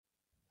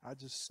I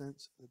just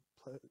sense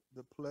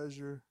the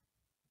pleasure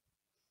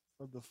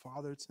of the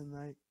Father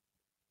tonight.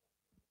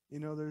 You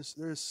know,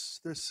 there's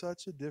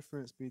such a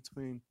difference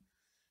between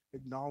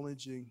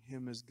acknowledging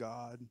Him as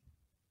God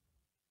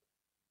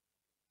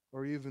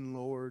or even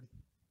Lord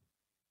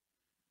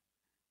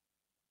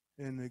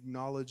and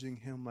acknowledging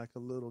Him like a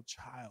little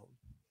child.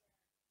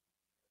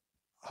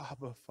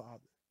 Abba, Father.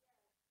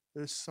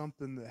 There's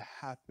something that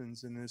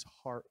happens in His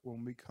heart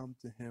when we come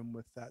to Him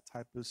with that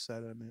type of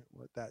sentiment,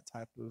 with that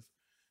type of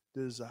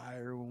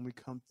desire, when we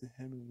come to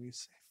Him and we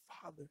say,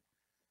 Father.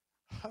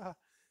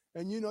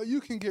 And you know,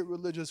 you can get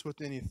religious with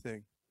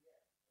anything.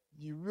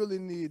 You really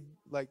need,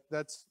 like,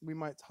 we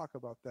might talk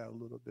about that a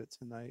little bit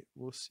tonight.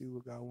 We'll see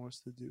what God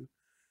wants to do.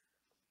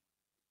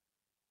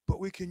 But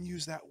we can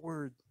use that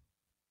word,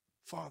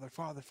 Father,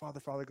 Father, Father,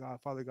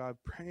 Father God,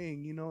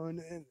 praying, you know,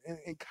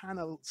 and kind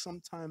of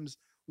sometimes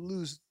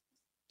lose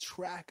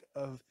track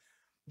of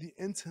the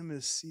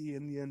intimacy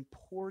and the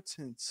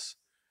importance.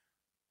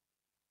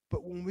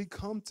 But when we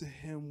come to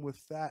Him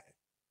with that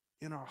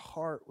in our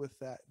heart, with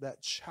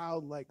that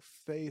childlike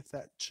faith,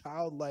 that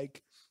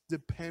childlike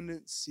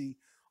dependency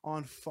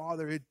on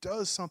Father, it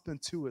does something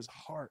to His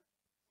heart.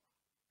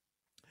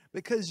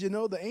 Because, you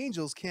know, the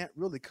angels can't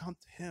really come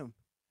to Him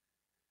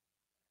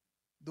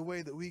the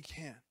way that we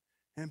can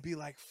and be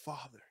like,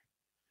 Father.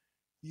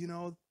 You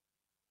know,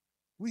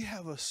 we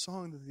have a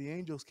song that the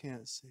angels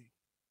can't sing,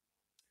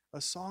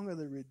 a song of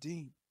the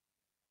redeemed.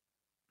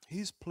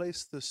 He's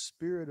placed the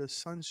spirit of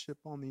sonship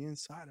on the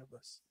inside of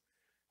us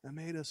and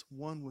made us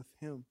one with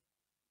Him.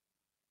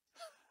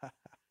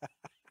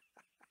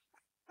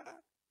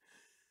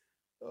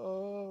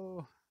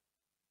 Oh,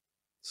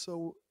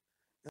 so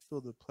I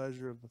feel the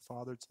pleasure of the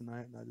Father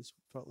tonight, and I just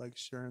felt like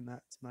sharing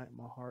that tonight in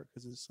my heart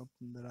because it's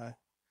something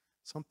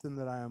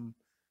that I am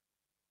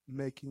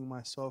making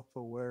myself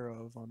aware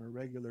of on a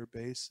regular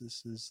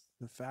basis, is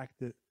the fact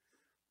that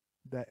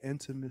that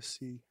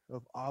intimacy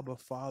of Abba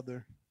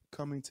Father,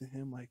 coming to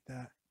Him like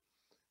that,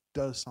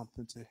 does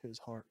something to His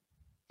heart.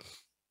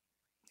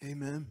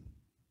 Amen.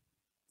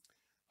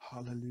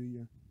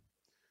 Hallelujah.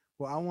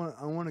 Well,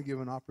 I want to give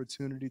an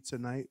opportunity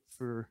tonight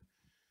to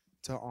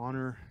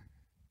honor,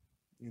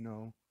 you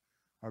know,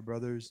 our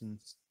brothers and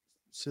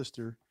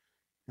sister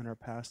and our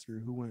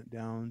pastor who went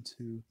down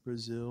to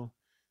Brazil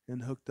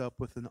and hooked up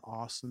with an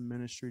awesome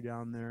ministry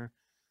down there.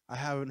 I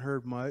haven't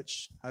heard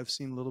much. I've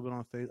seen a little bit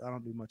on Facebook. I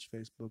don't do much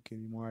Facebook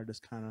anymore. I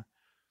just kind of,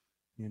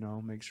 you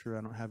know, make sure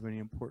I don't have any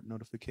important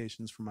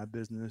notifications for my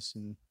business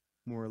and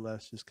more or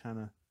less just kind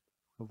of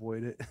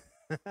avoid it.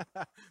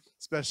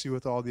 Especially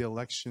with all the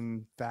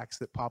election facts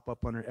that pop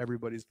up under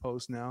everybody's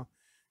post now.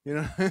 You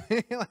know,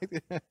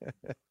 like,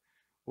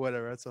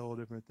 whatever, that's a whole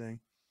different thing.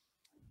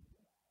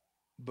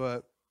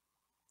 But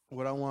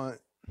what I want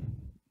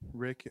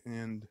Rick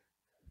and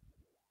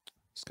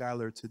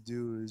Skylar to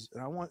do is,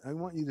 I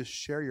want you to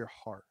share your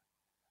heart.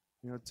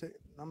 You know,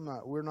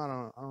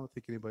 I don't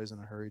think anybody's in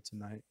a hurry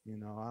tonight. You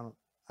know,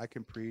 I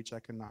can preach, I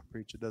can not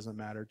preach. It doesn't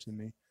matter to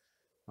me.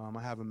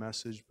 I have a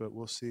message, but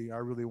we'll see. I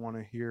really want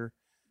to hear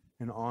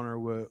and honor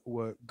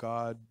what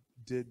God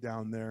did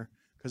down there,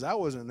 because I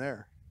wasn't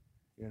there.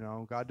 You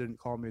know, God didn't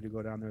call me to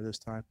go down there this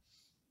time.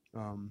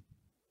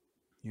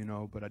 You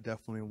know, but I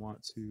definitely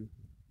want to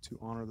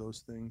honor those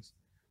things.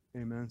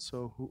 Amen.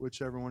 So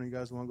whichever one of you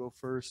guys want to go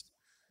first.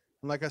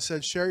 And like I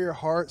said, share your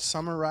heart,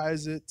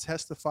 summarize it,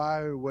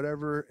 testify,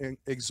 whatever, and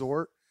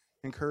exhort,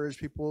 encourage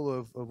people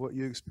of what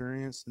you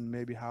experienced and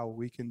maybe how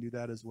we can do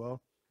that as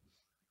well.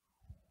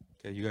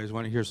 Okay, you guys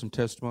want to hear some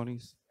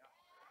testimonies?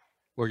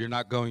 Or you're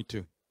not going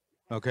to,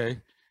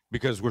 okay?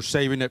 Because we're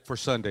saving it for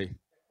Sunday.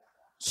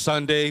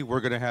 Sunday, we're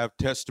going to have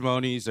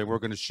testimonies and we're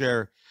going to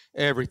share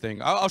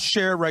everything. I'll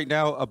share right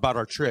now about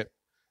our trip,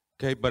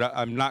 okay? But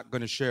I'm not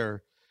going to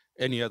share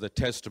any other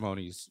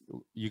testimonies.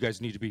 You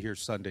guys need to be here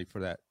Sunday for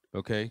that,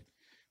 okay?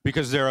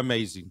 Because they're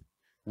amazing.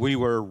 We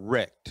were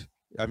wrecked.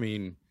 I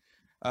mean,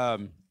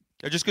 I'm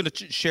just going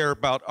to share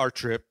about our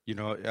trip. You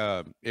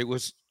know, it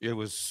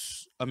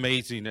was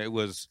amazing. It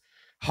was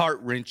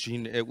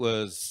heart-wrenching. It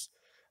was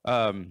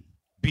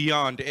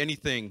beyond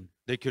anything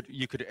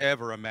you could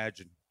ever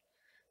imagine.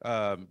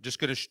 Just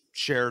going to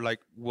share like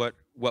what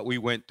we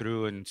went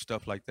through and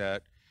stuff like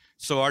that.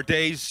 So our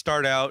days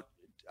start out,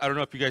 I don't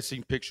know if you guys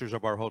seen pictures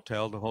of our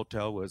hotel. The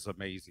hotel was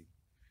amazing.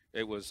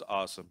 It was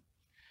awesome.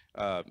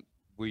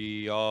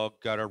 We all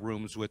got our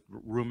rooms with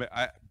roommate.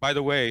 By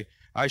the way,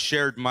 I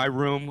shared my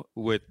room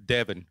with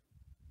Devin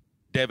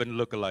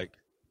lookalike.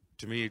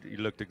 To me, he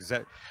looked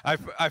exact.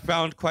 I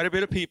found quite a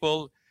bit of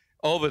people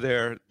over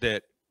there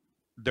that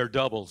they're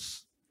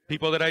doubles.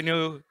 People that I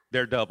knew,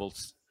 they're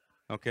doubles.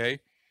 Okay,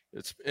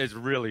 it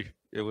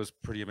was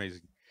pretty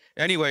amazing.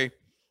 Anyway,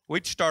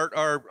 we'd start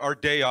our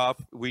day off.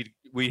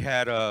 We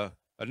had a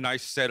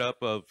nice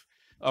setup of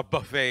a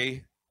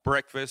buffet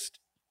breakfast,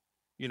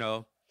 you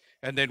know,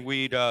 and then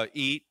we'd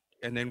eat,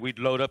 and then we'd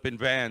load up in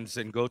vans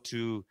and go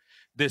to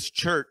this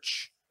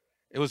church.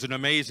 It was an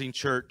amazing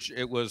church.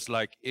 It was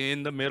like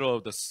in the middle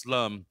of the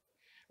slum.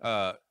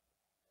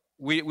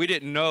 We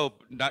didn't know,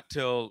 not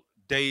till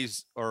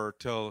days or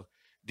till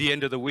the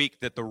end of the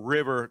week that the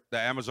river, the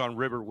Amazon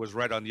River, was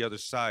right on the other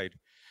side.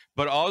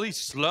 But all these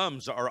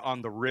slums are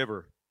on the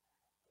river,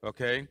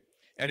 okay?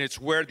 And it's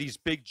where these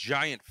big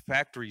giant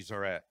factories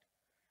are at.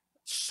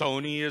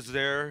 Sony is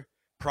there,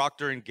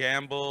 Procter and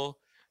Gamble,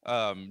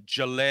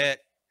 Gillette,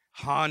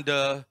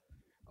 Honda,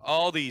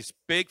 all these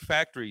big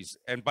factories.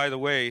 And by the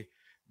way,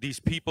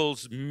 these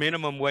people's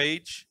minimum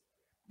wage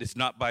is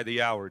not by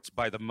the hour, it's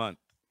by the month.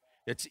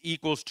 It's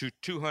equals to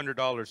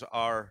 $200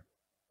 our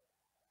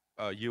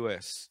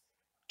US.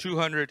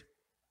 $200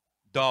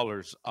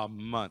 a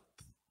month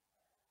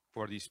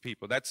for these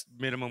people. That's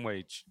minimum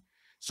wage.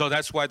 So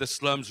that's why the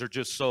slums are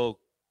just so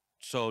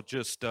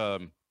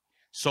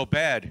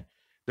bad.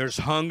 There's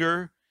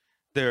hunger.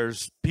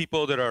 There's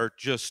people that are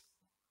just,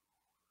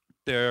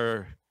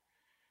 they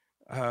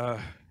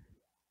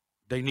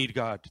need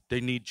God.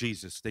 They need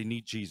Jesus. They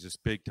need Jesus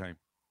big time.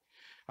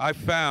 I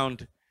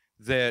found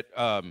that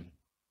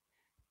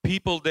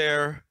people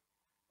there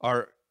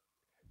are,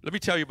 let me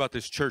tell you about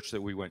this church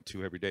that we went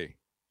to every day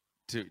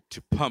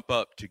to pump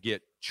up, to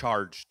get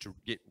charged, to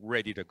get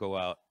ready to go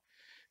out.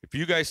 If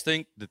you guys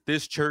think that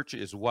this church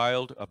is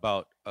wild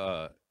about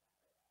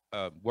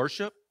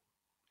worship,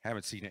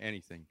 haven't seen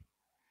anything.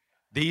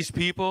 These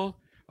people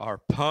are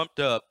pumped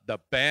up. The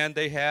band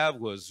they have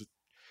was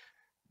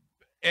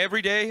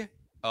every day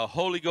a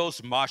Holy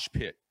Ghost mosh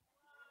pit.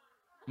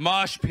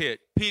 Mosh pit.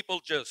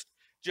 People just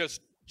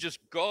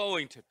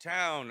going to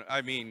town.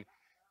 I mean,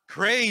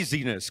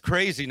 craziness.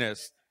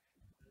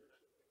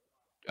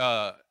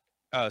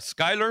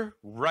 Skyler,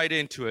 right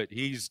into it.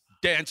 He's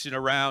dancing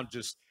around,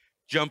 just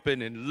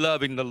jumping and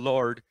loving the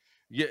Lord.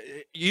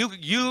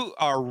 You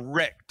are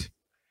wrecked.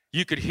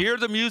 You could hear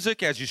the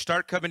music as you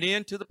start coming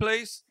into the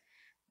place.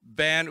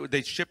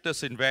 They shipped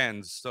us in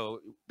vans, so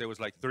there was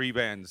like 3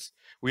 vans.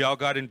 We all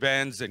got in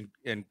vans and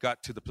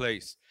got to the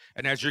place.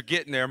 And as you're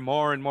getting there,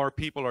 more and more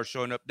people are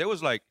showing up. There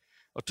was like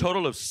a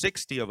total of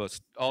 60 of us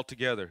all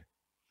together.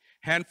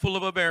 Handful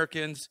of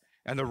Americans,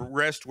 and the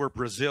rest were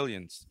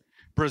Brazilians.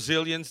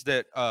 Brazilians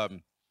that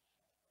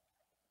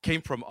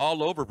came from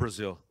all over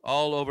Brazil,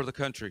 all over the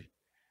country.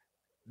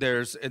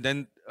 There's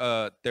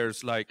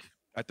like,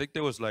 I think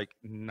there was like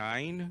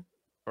 9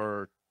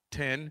 or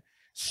 10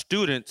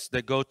 students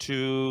that go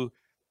to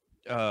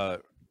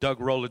Doug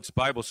Rowland's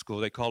Bible School.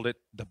 They called it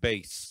the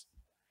base.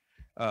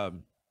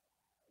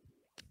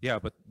 Yeah,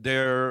 but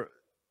they're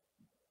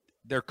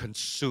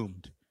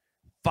consumed.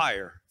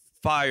 Fire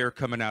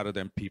coming out of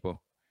them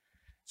people.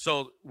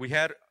 So we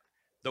had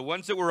the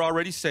ones that were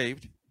already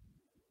saved,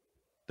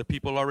 the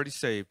people already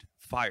saved,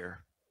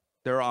 fire.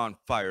 They're on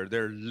fire.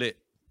 They're lit.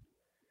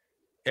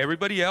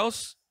 Everybody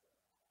else,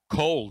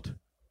 cold.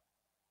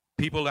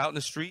 People out in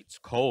the streets,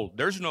 cold.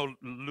 There's no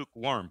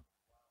lukewarm.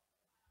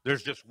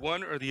 There's just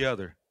one or the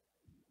other.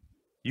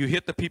 You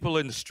hit the people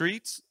in the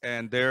streets,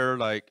 and they're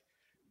like,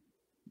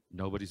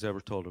 nobody's ever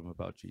told them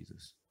about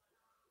Jesus.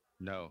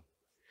 No.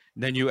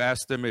 And then you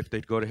ask them if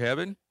they'd go to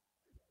heaven.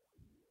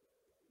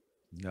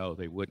 No,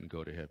 they wouldn't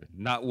go to heaven.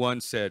 Not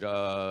one said,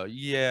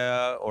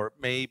 yeah, or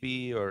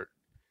maybe, or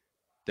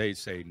they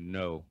say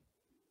no.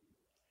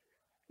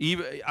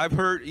 Even I've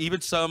heard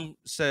even some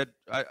said,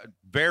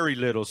 very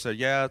little said,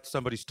 yeah,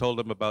 somebody's told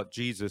them about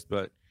Jesus,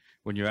 but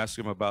when you ask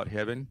them about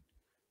heaven,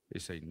 they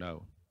say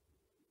no.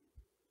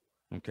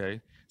 Okay,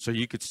 so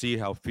you could see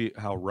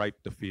how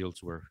ripe the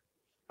fields were.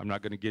 I'm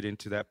not going to get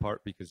into that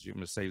part because you're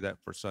going to save that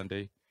for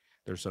Sunday.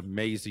 There's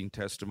amazing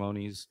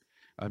testimonies.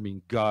 I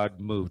mean, God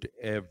moved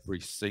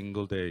every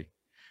single day.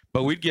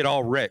 But we'd get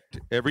all wrecked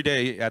every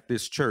day at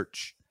this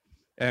church.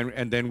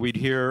 And then we'd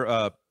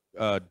hear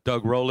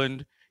Doug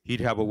Rowland.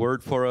 He'd have a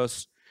word for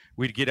us.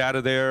 We'd get out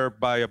of there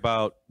by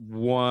about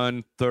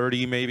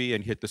 1:30 maybe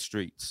and hit the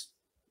streets.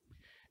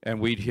 And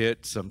we'd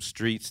hit some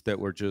streets that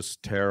were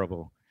just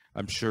terrible.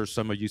 I'm sure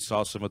some of you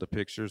saw some of the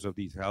pictures of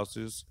these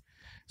houses.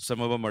 Some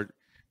of them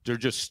they're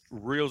just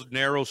real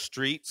narrow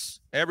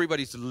streets.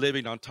 Everybody's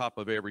living on top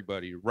of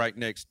everybody right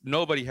next.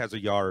 Nobody has a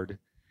yard.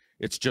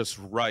 It's just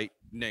right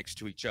next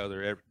to each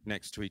other,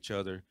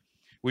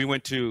 We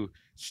went to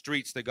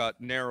streets that got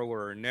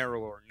narrower and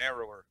narrower and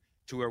narrower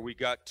to where we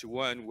got to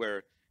one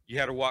where you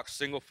had to walk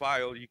single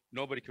file.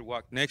 Nobody could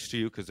walk next to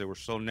you because they were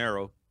so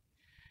narrow.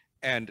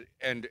 And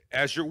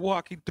as you're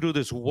walking through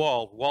this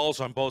walls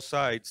on both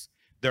sides,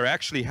 they're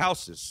actually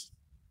houses.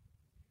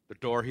 A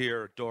door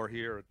here, a door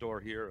here, a door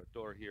here, a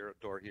door here, a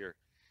door here.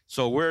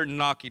 So we're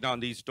knocking on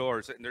these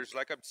doors, and there's,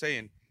 like I'm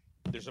saying,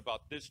 there's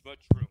about this much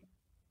room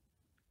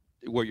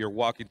where you're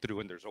walking through,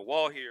 and there's a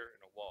wall here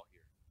and a wall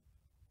here.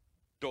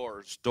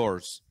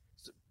 Doors,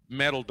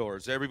 metal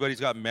doors. Everybody's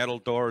got metal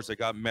doors. They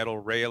got metal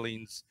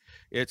railings.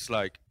 It's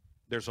like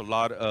there's a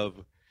lot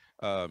of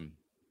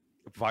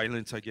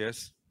violence, I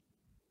guess.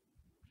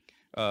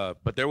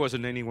 But there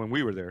wasn't any when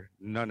we were there,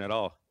 none at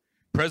all.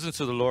 Presence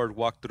of the Lord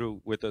walked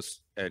through with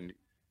us, and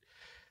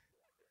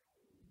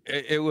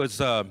it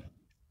was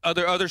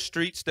other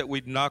streets that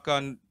we'd knock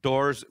on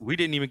doors. We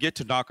didn't even get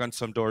to knock on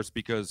some doors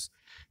because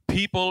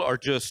people are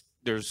just,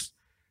 there's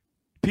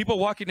people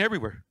walking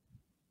everywhere.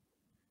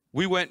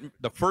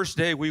 The first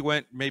day we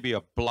went maybe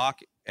a block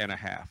and a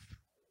half.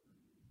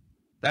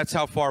 That's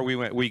how far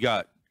we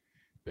got.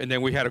 And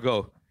then we had to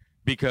go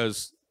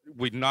because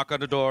we'd knock on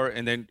the door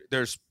and then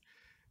there's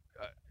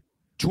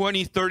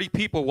 20, 30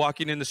 people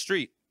walking in the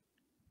street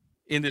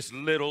in this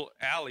little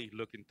alley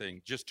looking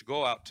thing just to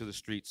go out to the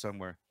street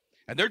somewhere.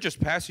 And they're just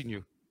passing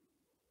you.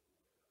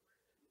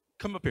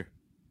 Come up here.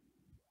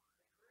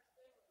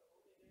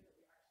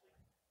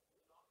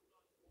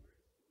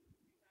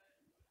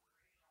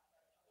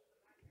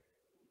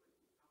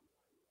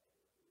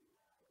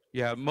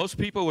 Yeah, most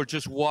people were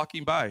just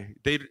walking by.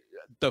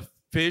 The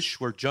fish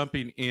were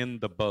jumping in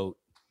the boat.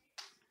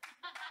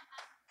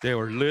 They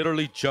were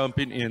literally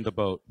jumping in the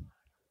boat.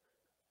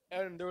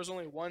 And there was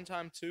only one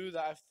time too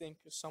that I think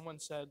someone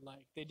said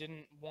like they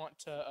didn't want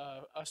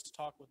to us to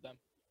talk with them,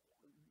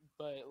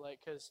 but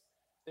like because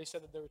they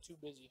said that they were too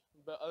busy.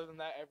 But other than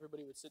that,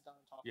 everybody would sit down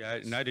and talk. Yeah,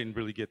 with us. and I didn't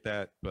really get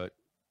that,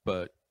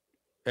 but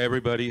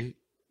everybody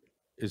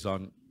is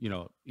on,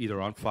 either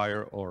on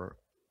fire or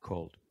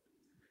cold.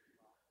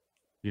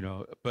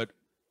 But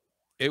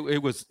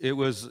it was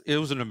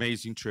an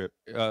amazing trip.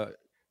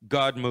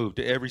 God moved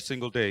every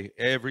single day,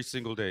 every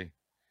single day.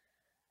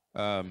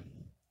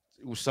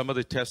 Some of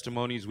the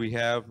testimonies we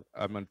have,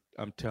 I'm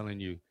telling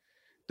you,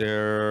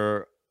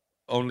 they're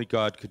only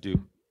God could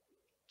do.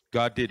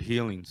 God did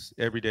healings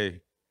every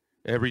day.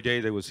 Every day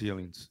there was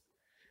healings.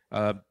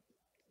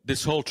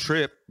 This whole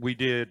trip we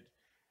did,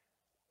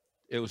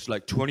 it was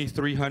like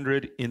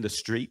 2,300 in the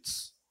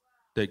streets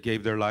that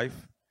gave their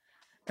life,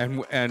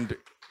 and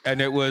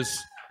it was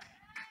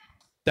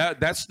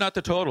that's not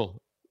the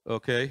total,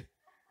 okay?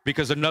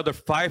 Because another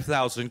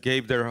 5,000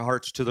 gave their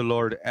hearts to the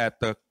Lord at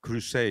the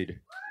crusade.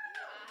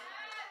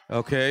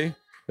 Okay, it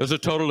was a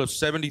total of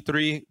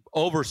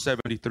over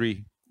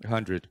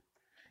 7,300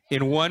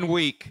 in 1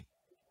 week.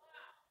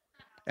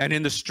 And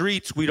in the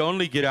streets, we'd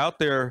only get out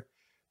there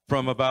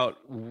from about,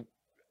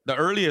 the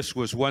earliest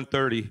was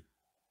 1:30,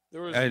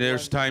 and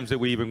there's times that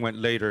we even went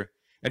later.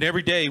 And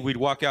every day we'd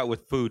walk out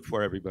with food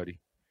for everybody.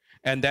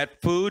 And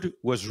that food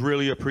was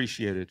really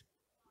appreciated.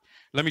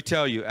 Let me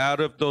tell you, out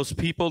of those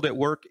people that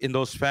work in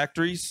those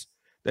factories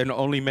that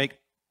only make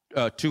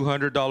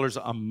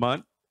 $200 a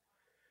month,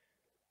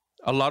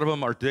 a lot of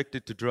them are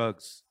addicted to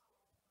drugs.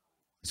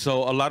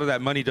 So a lot of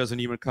that money doesn't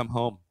even come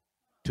home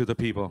to the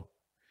people.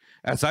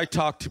 As I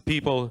talked to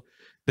people,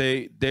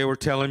 they were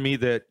telling me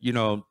that,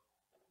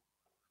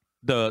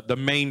 the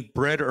main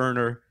bread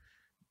earner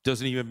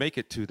doesn't even make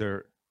it to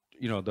their,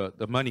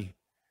 the money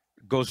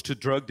goes to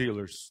drug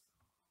dealers.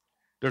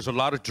 There's a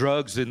lot of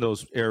drugs in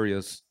those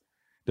areas.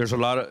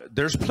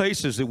 There's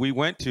places that we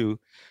went to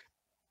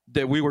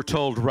that we were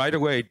told right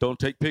away, don't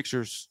take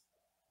pictures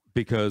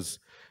because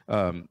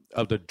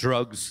of the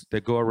drugs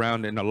that go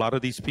around. And a lot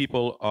of these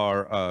people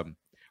are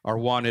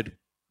wanted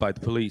by the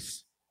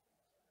police.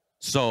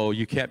 So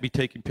you can't be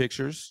taking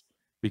pictures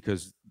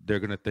because they're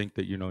going to think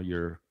that,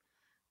 you're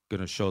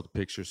going to show the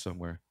picture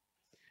somewhere.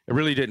 It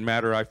really didn't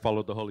matter. I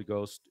followed the Holy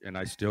Ghost and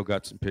I still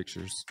got some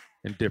pictures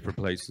in different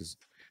places.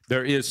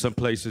 There is some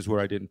places where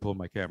I didn't pull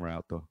my camera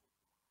out though,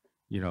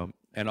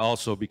 and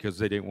also because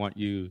they didn't want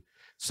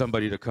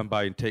somebody to come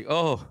by and take,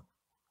 oh,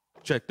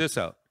 check this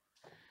out.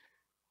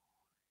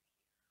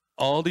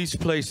 All these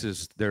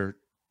places, they're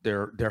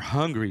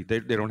hungry. They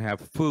don't have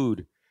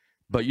food,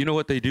 but you know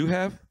what they do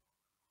have?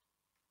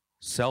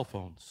 Cell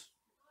phones.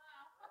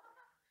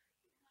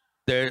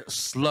 Their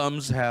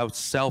slums have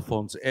cell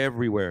phones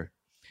everywhere.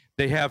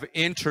 They have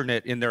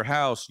internet in their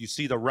house. You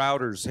see the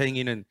routers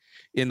hanging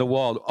in the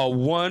wall. A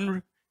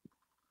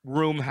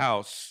one-room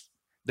house.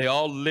 They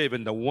all live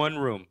in the one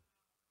room.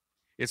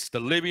 It's the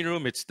living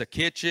room, it's the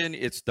kitchen,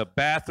 it's the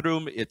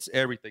bathroom, it's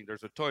everything.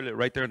 There's a toilet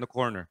right there in the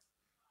corner.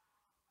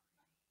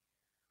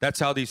 That's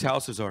how these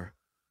houses are.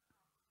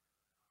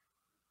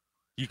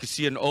 You can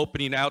see an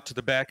opening out to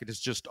the back and it's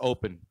just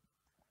open.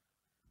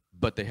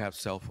 But they have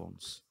cell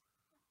phones.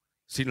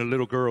 Seen a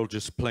little girl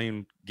just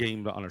playing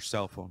game on her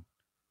cell phone.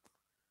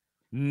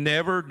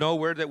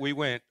 Nowhere that we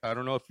went, I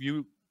don't know if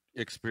you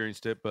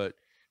experienced it, but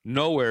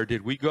nowhere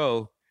did we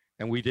go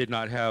and we did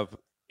not have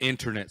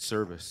internet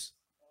service.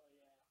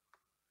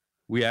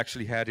 We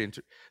actually had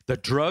the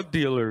drug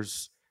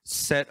dealers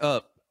set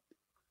up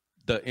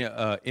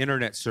the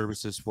internet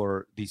services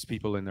for these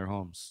people in their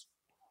homes,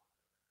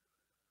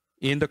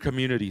 in the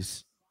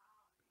communities.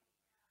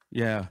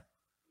 Yeah.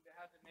 They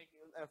had to make,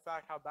 in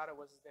fact, how bad it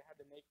was is they had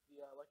to make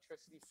the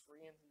electricity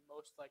free in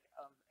most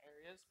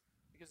areas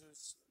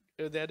because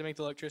they had to make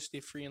the electricity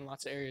free in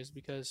lots of areas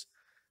because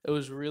it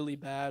was really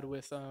bad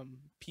with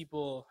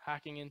people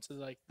hacking into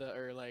what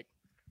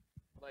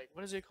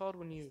is it called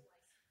when you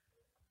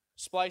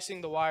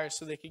splicing the wires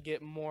so they could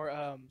get more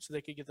so they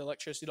could get the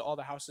electricity to all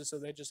the houses, so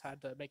they just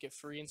had to make it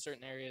free in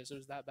certain areas. It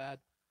was that bad.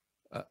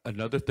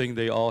 Another thing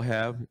they all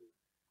have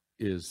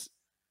is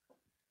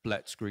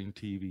flat screen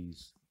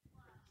TVs.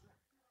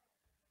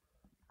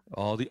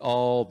 All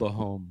the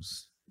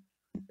homes,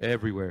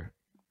 everywhere.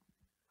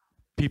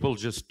 People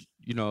just,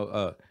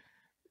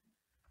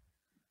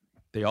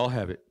 they all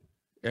have it.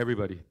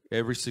 Everybody,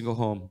 every single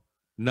home.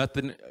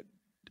 Nothing,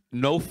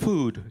 no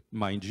food,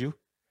 mind you.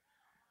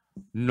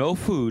 no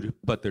food,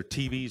 but their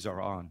TVs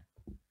are on.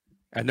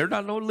 And they're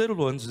not no little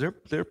ones,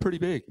 they're pretty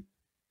big.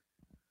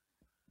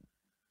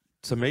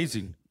 It's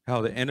amazing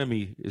how the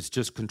enemy is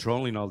just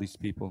controlling all these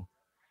people.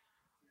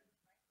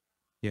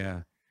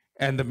 Yeah.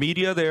 And the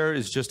media there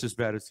is just as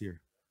bad as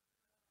here.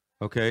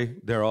 Okay?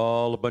 They're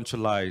all a bunch of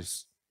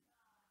lies.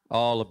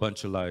 All a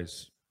bunch of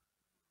lies.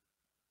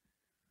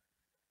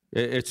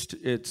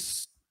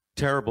 It's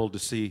terrible to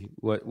see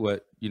what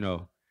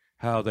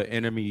how the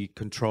enemy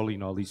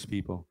controlling all these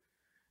people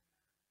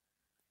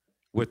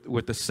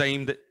with the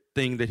same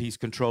thing that he's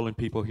controlling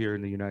people here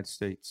in the United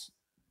States,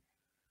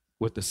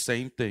 with the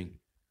same thing.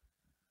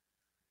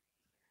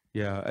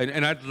 Yeah,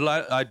 and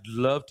I'd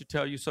love to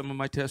tell you some of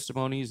my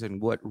testimonies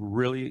and what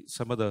really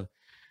some of the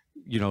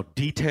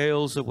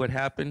details of what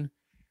happened,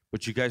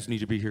 but you guys need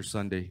to be here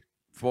Sunday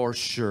for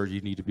sure. You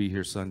need to be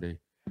here Sunday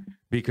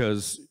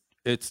because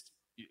it's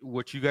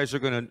what you guys are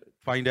going to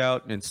find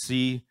out and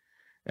see,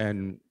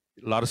 and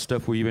a lot of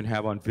stuff we even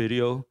have on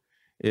video.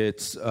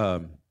 It's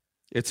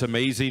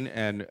amazing,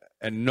 and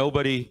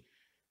nobody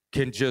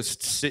can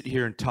just sit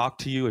here and talk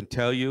to you and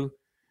tell you,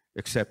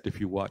 except if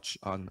you watch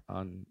on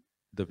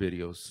the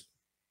videos,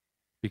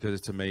 because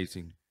it's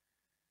amazing.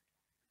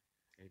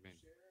 Amen.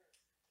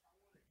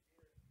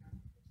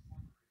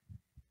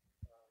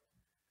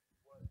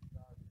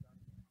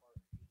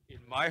 In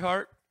my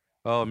heart,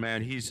 oh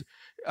man, he's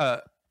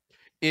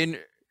in.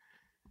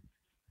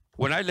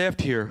 When I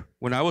left here,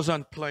 when I was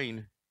on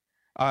plane,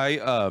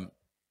 I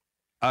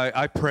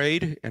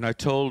prayed and I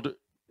told,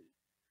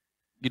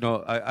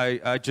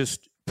 I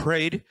just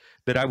prayed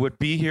that I would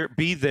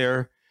be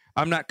there.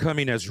 I'm not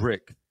coming as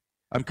Rick.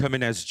 I'm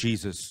coming as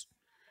Jesus.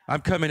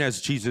 I'm coming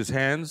as Jesus'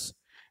 hands,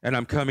 and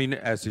I'm coming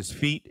as his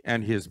feet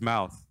and his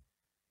mouth.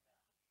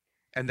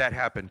 And that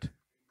happened.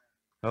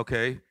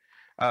 Okay.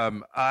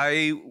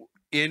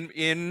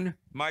 In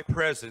my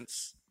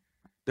presence,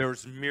 there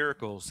was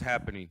miracles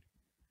happening.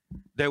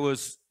 There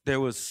was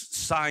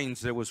signs,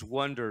 there was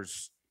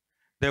wonders,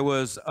 there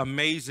was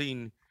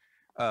amazing.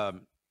 I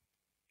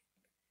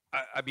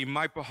mean,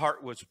 my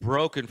heart was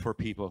broken for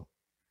people.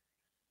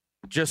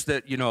 Just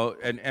that,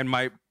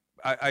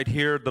 I'd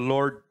hear the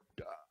Lord.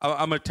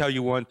 I'm going to tell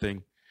you one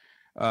thing.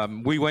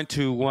 We went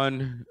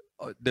to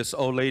this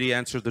old lady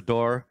answered the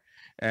door,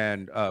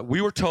 and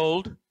we were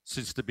told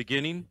since the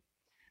beginning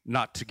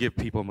not to give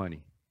people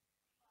money.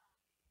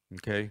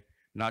 Okay,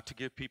 not to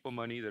give people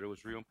money, that it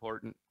was real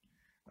important.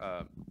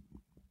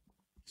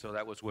 So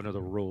that was one of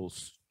the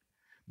rules.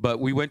 But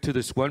we went to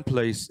this one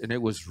place, and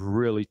it was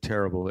really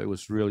terrible. It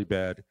was really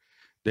bad.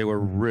 They were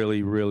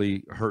really,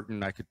 really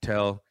hurting, I could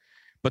tell.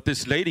 But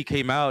this lady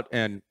came out,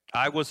 and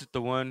I wasn't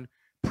the one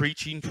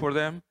preaching for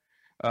them.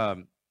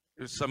 One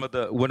of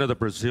the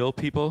Brazil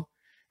people,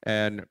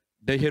 and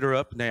they hit her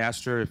up and they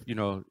asked her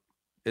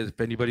if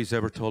anybody's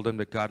ever told them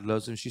that God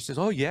loves them. She says,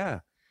 "Oh yeah,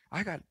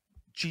 I got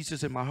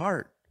Jesus in my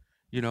heart,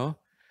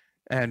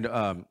 And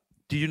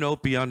do you know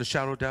beyond a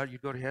shadow of doubt you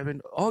go to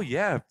heaven? Oh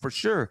yeah, for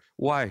sure.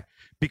 Why?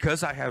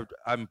 Because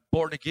I'm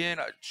born again.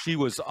 She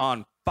was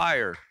on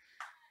fire,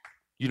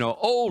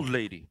 old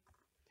lady,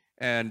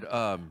 and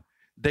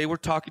they were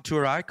talking to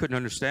her. I couldn't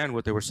understand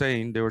what they were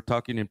saying. They were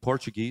talking in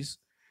Portuguese,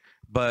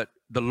 but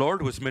the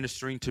Lord was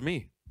ministering to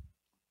me,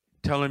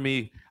 telling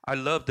me, I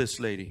love this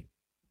lady.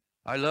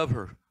 I love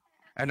her,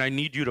 and I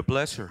need you to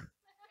bless her.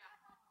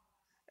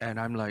 And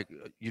I'm like,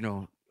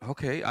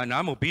 okay, and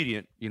I'm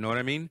obedient, you know what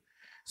I mean?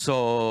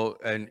 So,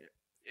 and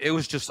it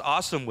was just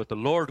awesome what the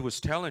Lord was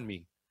telling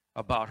me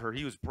about her.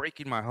 He was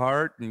breaking my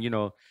heart, and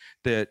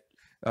that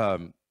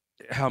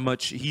how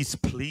much he's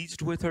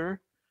pleased with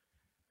her.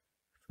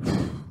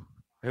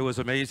 It was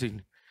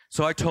amazing.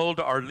 So I told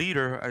our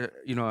leader,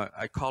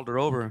 I called her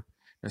over.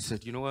 I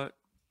said, you know what?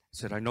 I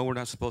said, I know we're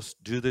not supposed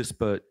to do this,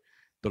 but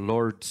the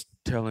Lord's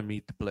telling me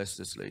to bless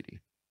this lady.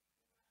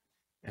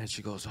 And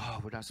she goes,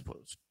 oh, we're not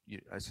supposed to.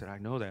 I said, I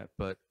know that,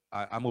 but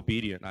I'm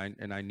obedient,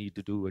 and I need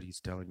to do what he's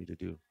telling me to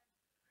do.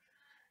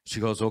 She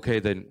goes, okay,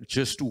 then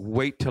just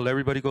wait till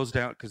everybody goes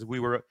down, because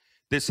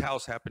this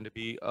house happened to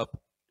be up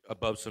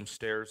above some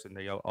stairs, and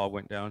they all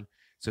went down.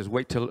 It says,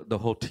 wait till the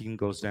whole team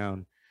goes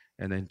down,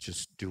 and then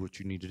just do what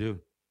you need to do.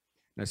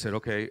 And I said,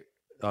 okay.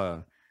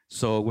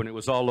 So when it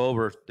was all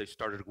over, they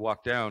started to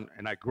walk down,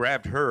 and I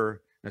grabbed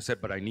her, and I said,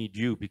 but I need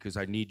you, because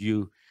I need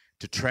you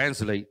to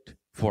translate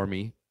for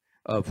me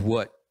of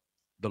what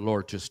the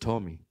Lord just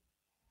told me,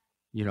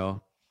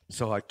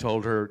 So I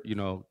told her,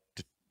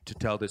 to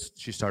tell this.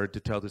 She started to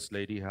tell this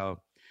lady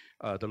how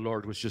the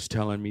Lord was just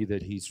telling me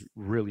that he's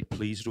really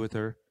pleased with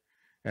her,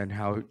 and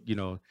how,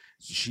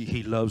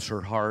 he loves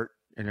her heart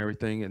and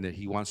everything, and that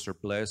he wants her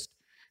blessed.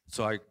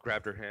 So I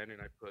grabbed her hand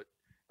and I put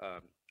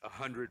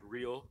 100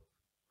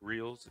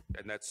 reels,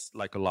 and that's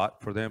like a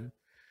lot for them,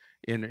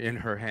 in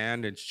her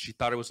hand. And she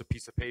thought it was a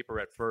piece of paper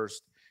at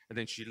first, and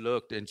then she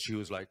looked and she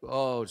was like,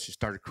 oh, she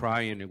started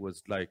crying. It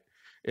was like,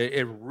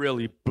 it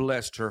really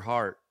blessed her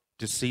heart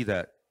to see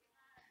that,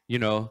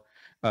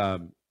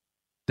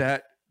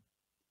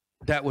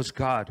 that was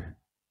God.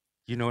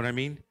 You know what I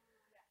mean?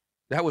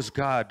 That was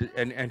God,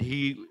 and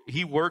he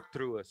worked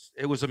through us.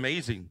 It was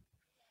amazing.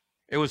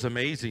 It was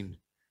amazing.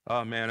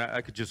 Oh man,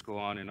 I could just go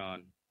on and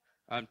on.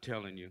 I'm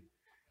telling you.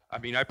 I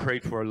mean, I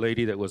prayed for a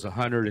lady that was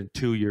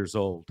 102 years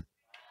old.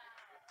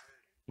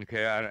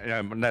 Okay,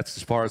 and that's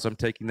as far as I'm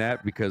taking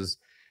that because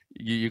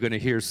you're going to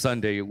hear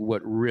Sunday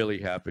what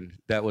really happened.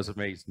 That was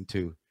amazing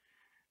too.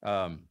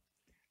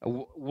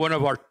 One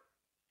of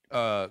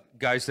our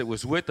guys that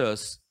was with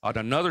us on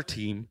another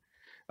team,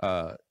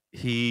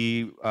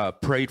 he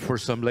prayed for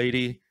some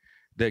lady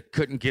that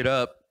couldn't get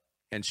up,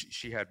 and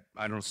she had,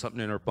 I don't know, something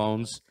in her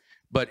bones,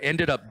 but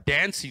ended up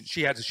dancing.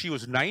 She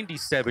was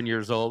 97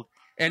 years old,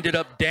 ended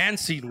up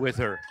dancing with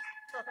her.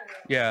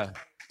 Yeah,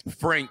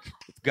 Frank,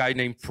 guy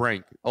named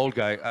Frank, old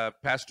guy.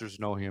 Pastors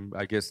know him.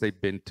 I guess they've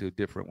been to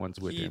different ones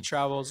with him. He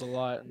travels a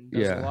lot and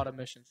does a lot of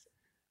missions.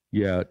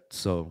 Yeah,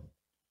 so,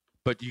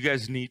 but you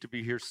guys need to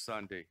be here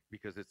Sunday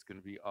because it's going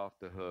to be off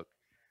the hook.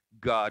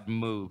 God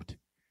moved.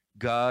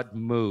 God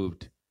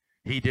moved.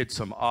 He did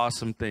some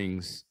awesome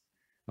things.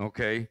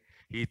 Okay?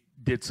 He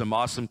did some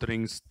awesome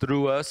things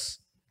through us,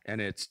 and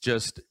it's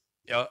just,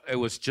 it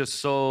was just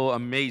so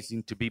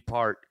amazing to be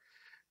part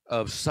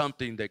of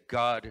something that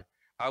God,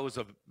 I was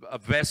a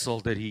vessel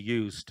that he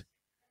used,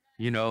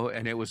 you know,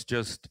 and it was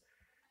just,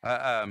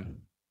 I'm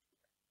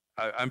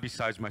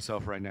besides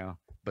myself right now.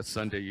 But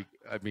Sunday,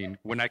 I mean,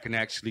 when I can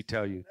actually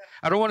tell you,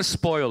 I don't want to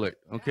spoil it,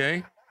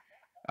 okay?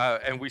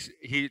 And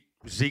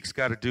Zeke's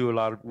got to do a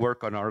lot of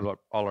work on all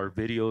our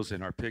videos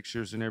and our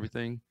pictures and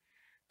everything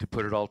to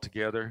put it all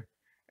together,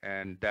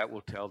 and that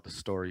will tell the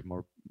story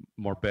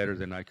more better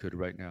than I could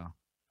right now.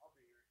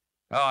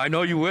 Oh, I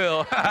know you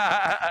will.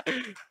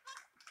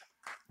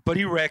 But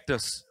he wrecked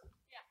us.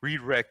 He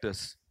wrecked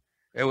us.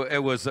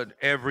 It was an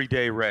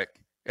everyday wreck,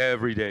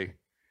 every day.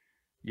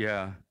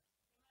 Yeah,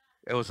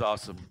 it was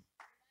awesome.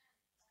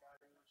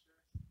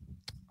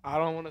 I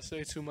don't want to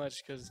say too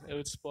much because it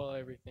would spoil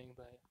everything,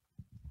 but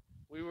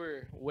we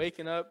were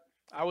waking up.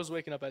 I was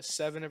waking up at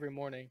 7 every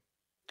morning,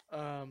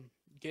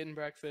 getting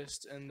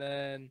breakfast, and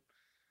then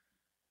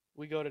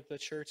we go to the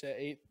church at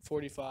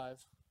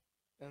 8:45,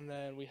 and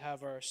then we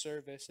have our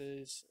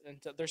services. And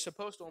they're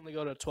supposed to only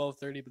go to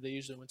 12:30, but they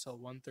usually went till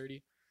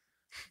 1:30.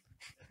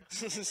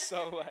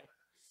 So like,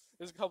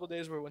 there's a couple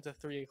days where it went to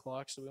 3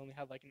 o'clock, so we only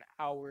had like an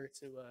hour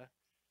to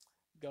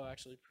go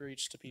actually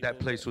preach to people. That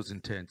place was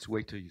intense.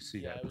 Wait till you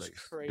see that place. It was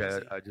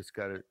crazy. I just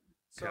got it.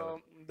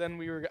 So then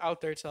we were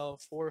out there till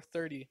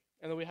 4:30,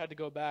 and then we had to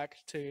go back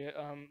to.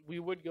 We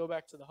would go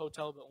back to the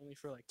hotel, but only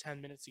for like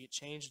 10 minutes to get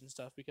changed and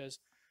stuff because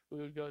we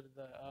would go to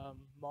the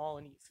mall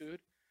and eat food.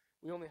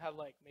 We only had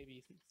like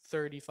maybe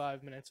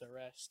 35 minutes of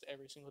rest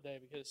every single day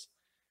because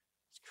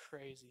it's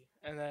crazy.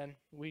 And then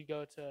we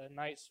go to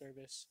night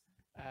service.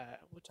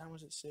 What time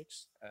was it?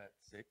 6? At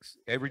 6.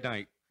 Every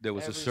night there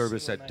was a Every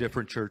service single at night.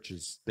 different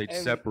churches. They'd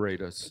And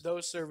separate us.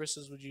 Those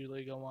services would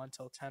usually go on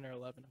till 10 or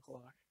 11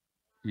 o'clock.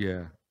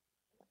 Yeah.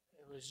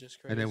 It was just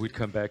crazy. And then we'd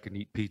come back and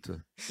eat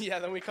pizza. Yeah,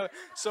 then we come.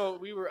 So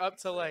we were up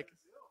to like,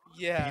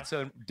 yeah.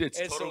 Pizza, it's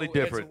totally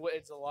different.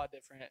 It's a lot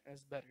different.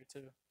 It's better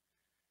too.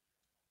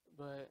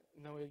 But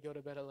then we'd go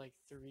to bed at like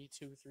 3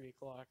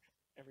 o'clock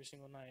every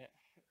single night.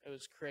 It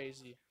was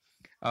crazy.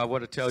 I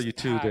want to tell you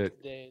too that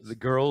Packed days. the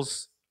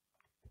girls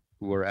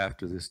who were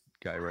after this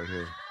guy right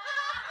here,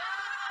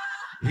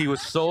 he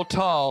was so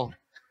tall,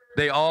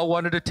 they all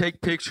wanted to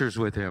take pictures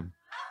with him.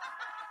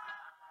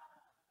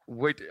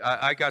 Wait,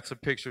 I got some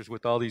pictures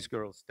with all these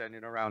girls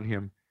standing around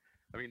him.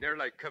 I mean, they're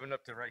like coming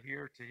up to right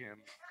here to him,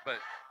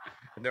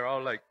 and they're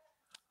all like,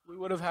 We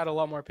would have had a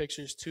lot more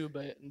pictures too,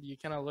 but you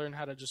kind of learn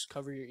how to just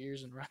cover your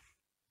ears and run.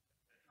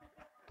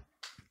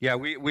 yeah,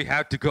 we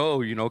had to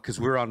go, you know, because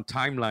we're on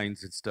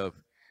timelines and stuff,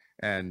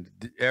 and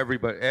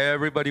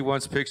everybody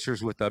wants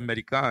pictures with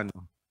Americano.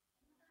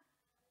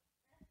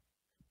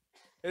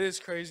 It is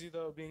crazy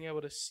though, being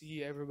able to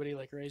see everybody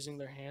like raising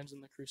their hands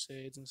in the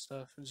crusades and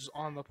stuff, and just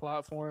on the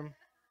platform.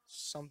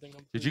 Something.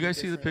 Did you guys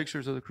see the different.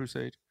 pictures of the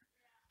crusade?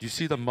 Do you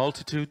see the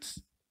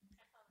multitudes?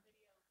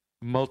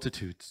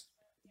 Multitudes.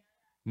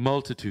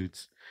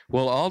 Multitudes.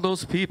 Well, all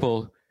those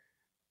people,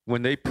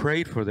 when they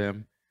prayed for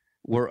them,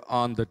 were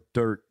on the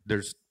dirt.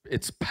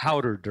 It's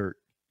powder dirt.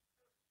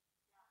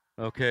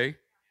 Okay?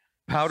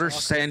 Powder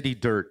sandy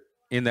dirt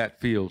in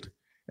that field.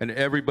 And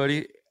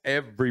everybody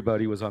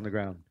was on the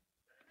ground.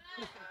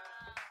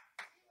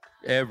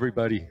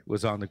 Everybody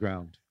was on the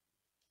ground.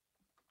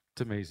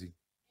 It's amazing.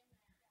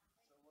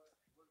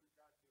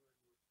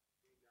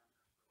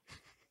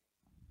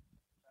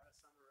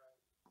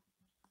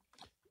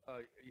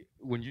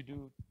 When you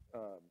do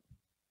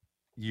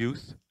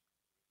youth,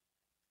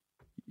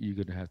 you're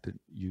going to have to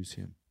use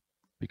him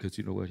because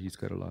you know what? He's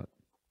got a lot.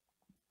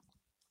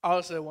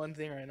 I'll say one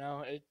thing right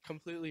now. It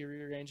completely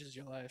rearranges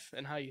your life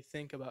and how you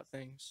think about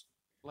things.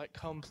 Like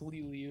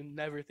completely. You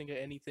never think of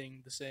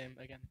anything the same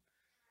again.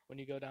 When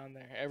you go down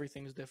there,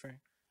 everything's different.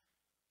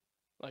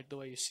 Like the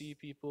way you see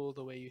people,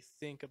 the way you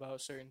think about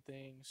certain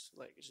things.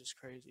 Like it's just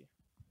crazy.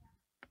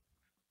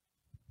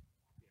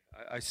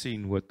 I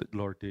seen what the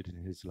Lord did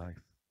in his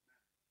life.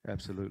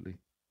 Absolutely.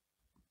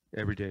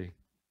 Every day.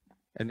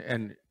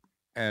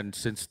 And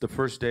since the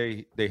first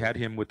day they had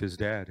him with his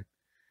dad,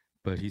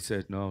 but he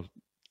said, no,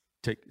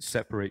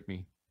 separate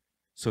me.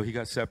 So he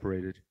got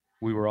separated.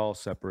 We were all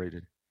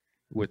separated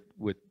with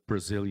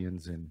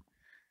Brazilians, and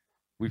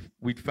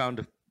we found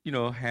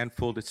a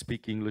handful that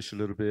speak English a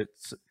little bit.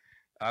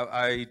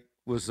 I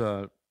was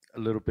a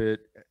little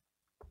bit.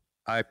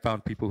 I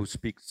found people who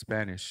speak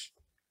Spanish,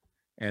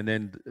 and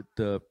then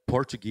the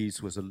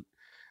Portuguese was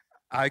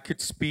I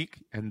could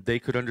speak and they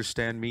could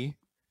understand me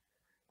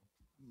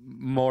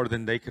more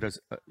than I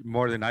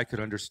could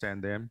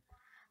understand them,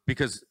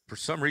 because for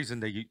some reason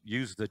they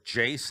use the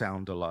J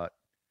sound a lot.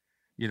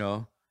 You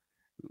know,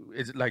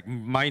 it's like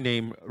my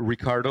name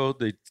Ricardo.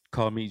 They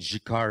call me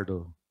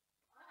Gicardo.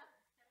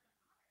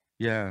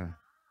 Yeah.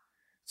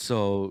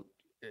 So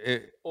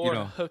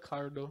Or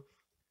Ricardo.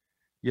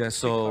 Yeah.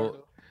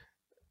 So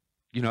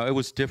Ricardo. it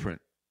was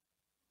different.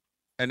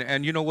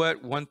 And you know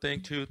what? One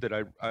thing too that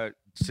I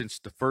since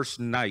the first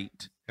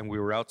night, and we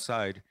were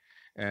outside,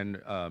 and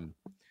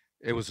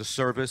it was a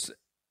service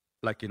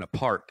like in a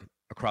park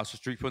across the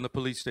street from the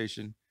police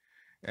station,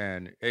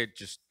 and it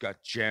just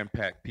got jam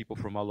packed. People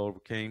from all over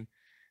came,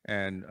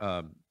 and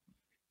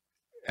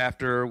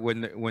after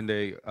when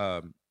they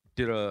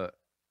did a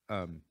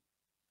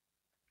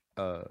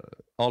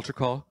altar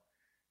call,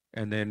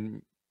 and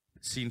then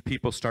seen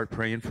people start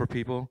praying for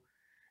people,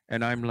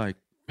 and I'm like,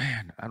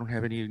 man, I don't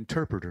have any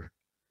interpreter.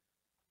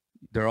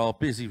 They're all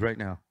busy right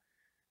now.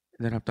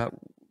 And then I thought,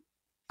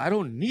 I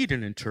don't need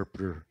an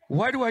interpreter.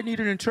 Why do I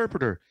need an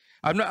interpreter?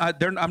 I'm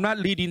not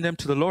leading them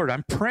to the Lord.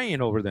 I'm praying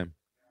over them.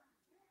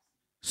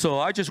 So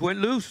I just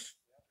went loose,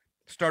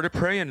 started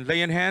praying,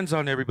 laying hands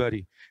on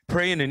everybody,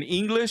 praying in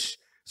English,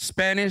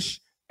 Spanish,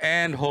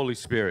 and Holy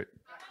Spirit.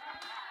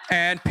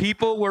 And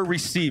people were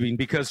receiving,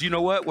 because you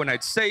know what? When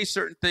I'd say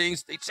certain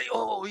things, they'd say,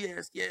 oh,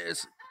 yes,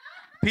 yes.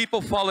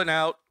 People falling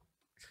out.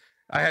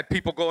 I had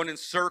people going in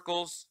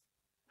circles.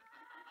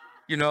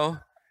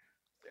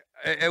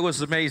 It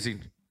was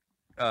amazing.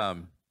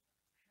 Amazing.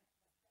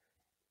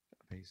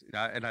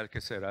 And like I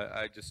said,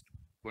 I just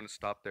want to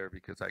stop there,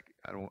 because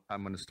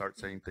I'm going to start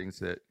saying things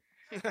that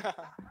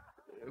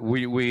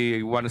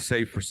we want to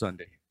save for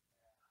Sunday.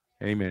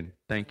 Amen.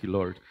 Thank you,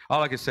 Lord.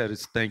 All I can say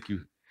is thank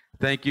you.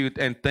 Thank you.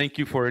 And thank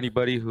you for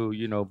anybody who,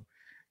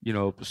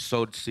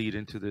 sowed seed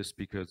into this,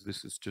 because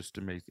this is just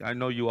amazing. I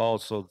know you all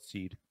sowed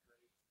seed.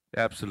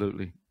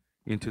 Absolutely.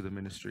 Into the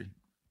ministry.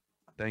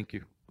 Thank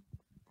you.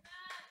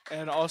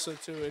 And also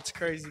too, it's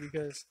crazy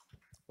because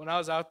when I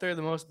was out there,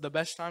 the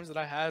best times that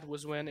I had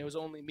was when it was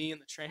only me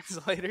and the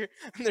translator,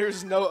 and there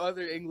was no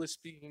other English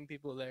speaking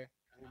people there.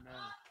 Amen.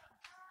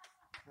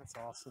 That's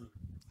awesome.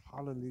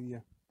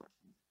 Hallelujah.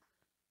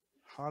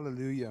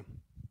 Hallelujah.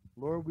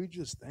 Lord, we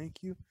just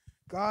thank you.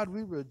 God,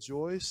 we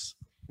rejoice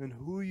in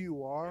who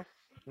you are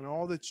and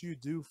all that you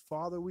do.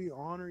 Father, we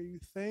honor you.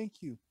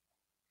 Thank you.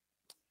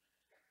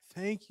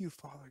 Thank you,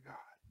 Father God.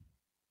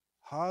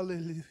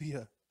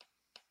 Hallelujah.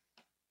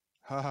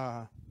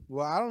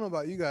 Well, I don't know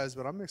about you guys,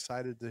 but I'm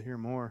excited to hear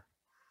more.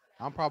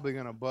 I'm probably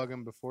going to bug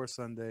him before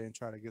Sunday and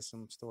try to get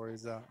some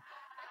stories out.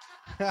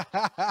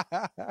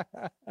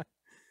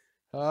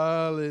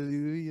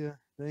 Hallelujah.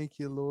 Thank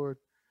you, Lord.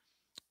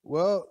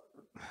 Well,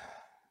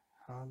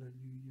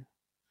 hallelujah.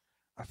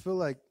 I feel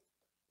like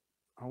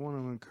I want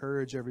to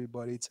encourage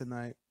everybody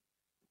tonight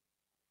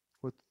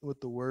with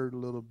the word a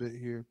little bit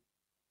here.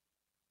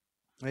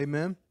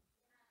 Amen.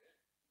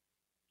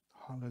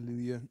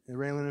 Hallelujah. And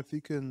Raylan, if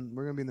you can,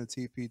 we're going to be in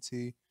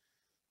the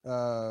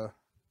TPT,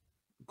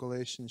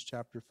 Galatians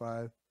chapter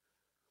 5.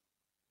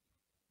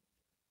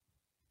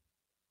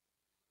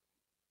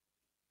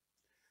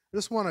 I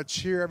just want to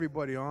cheer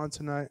everybody on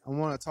tonight. I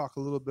want to talk a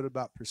little bit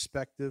about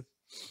perspective.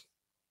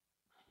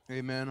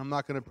 Amen. I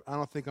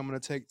don't think I'm going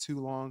to take too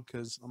long,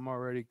 because I'm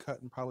already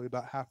cutting probably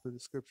about half of the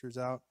scriptures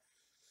out.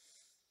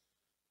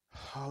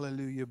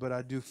 Hallelujah. But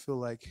I do feel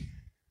like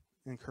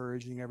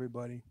encouraging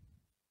everybody.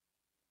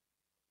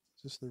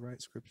 Is this the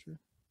right scripture?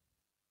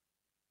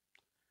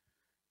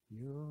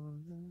 Your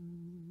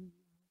love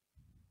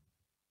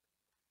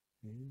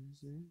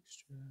is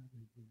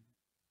extravagant.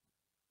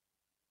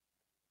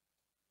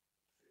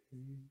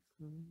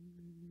 Faithfulness.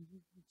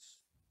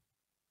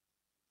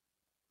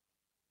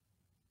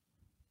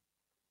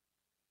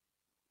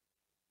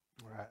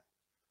 All right.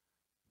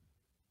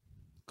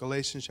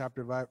 Galatians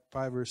chapter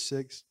 5 verse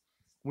 6.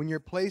 When you're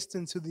placed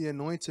into the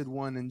anointed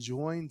one and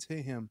joined to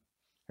him.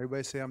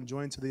 Everybody say, I'm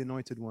joined to the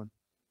anointed one.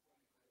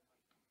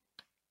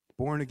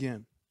 Born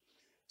again.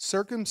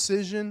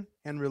 Circumcision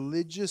and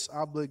religious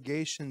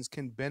obligations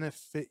can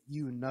benefit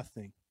you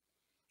nothing.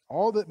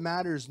 All that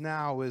matters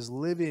now is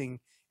living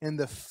in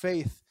the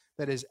faith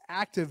that is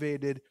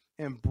activated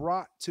and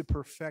brought to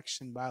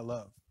perfection by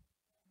love.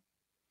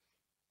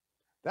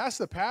 That's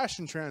the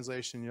Passion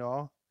Translation,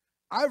 y'all.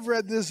 I've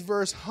read this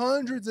verse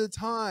hundreds of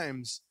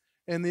times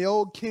in the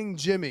old King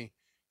Jimmy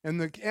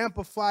and the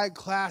Amplified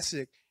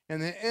Classic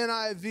and the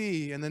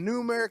NIV and the New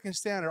American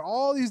Standard,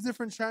 all these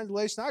different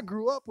translations. I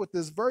grew up with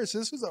this verse.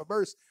 This was a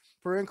verse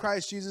for in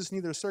Christ Jesus,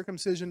 neither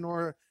circumcision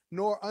nor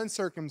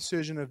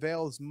uncircumcision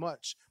avails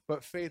much,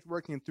 but faith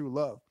working through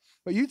love.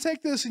 But you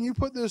take this and you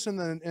put this in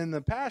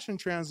the Passion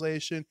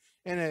Translation,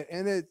 and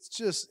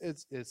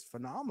it's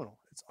phenomenal.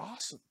 It's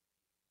awesome.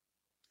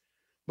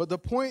 But the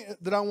point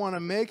that I want to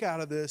make out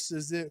of this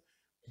is that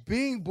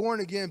being born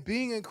again,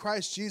 being in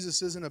Christ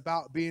Jesus isn't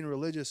about being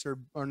religious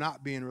or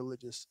not being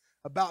religious,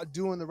 about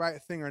doing the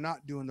right thing or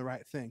not doing the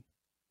right thing.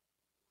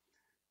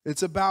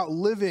 It's about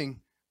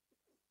living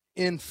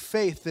in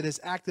faith that is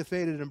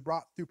activated and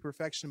brought through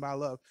perfection by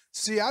love.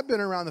 See, I've been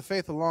around the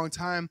faith a long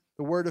time,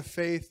 the word of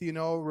faith,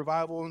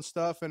 revival and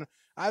stuff, and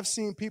I've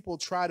seen people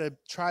try to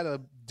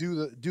do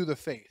the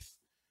faith,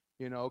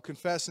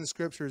 confessing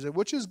scriptures,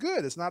 which is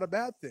good. It's not a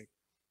bad thing,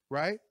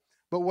 right?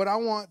 But what I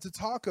want to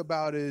talk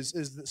about is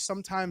that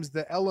sometimes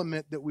the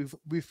element that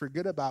we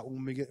forget about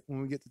when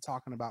we get to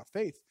talking about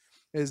faith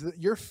is that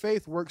your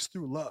faith works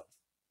through love.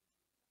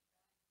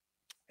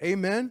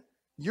 Amen.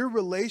 Your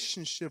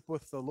relationship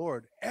with the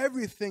Lord,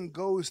 everything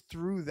goes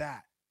through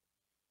that.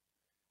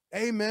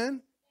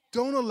 Amen.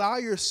 Don't allow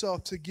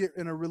yourself to get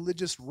in a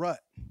religious rut.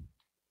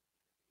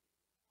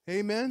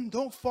 Amen.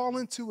 Don't fall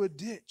into a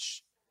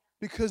ditch,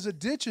 because a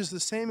ditch is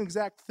the same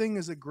exact thing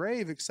as a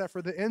grave, except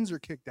for the ends are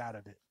kicked out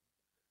of it.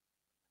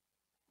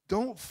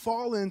 Don't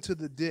fall into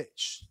the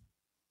ditch.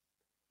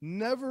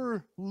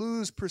 Never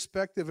lose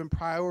perspective and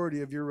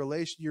priority of your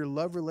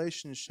love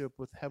relationship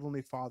with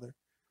Heavenly Father.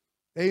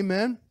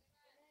 Amen.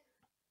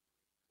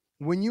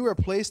 When you are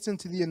placed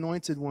into the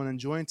Anointed One and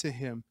joined to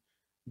Him,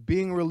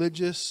 being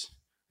religious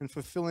and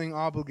fulfilling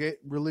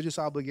religious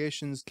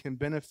obligations can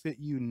benefit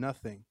you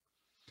nothing.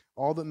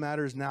 All that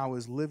matters now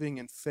is living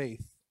in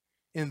faith,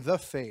 in the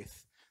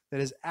faith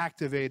that is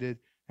activated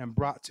and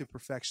brought to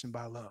perfection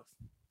by love.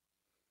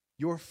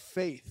 Your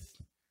faith,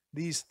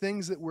 these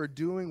things that we're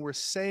doing, we're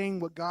saying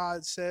what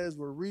God says,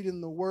 we're reading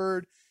the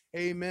Word,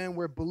 amen,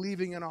 we're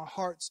believing in our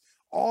hearts,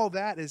 all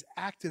that is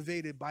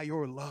activated by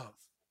your love,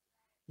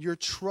 your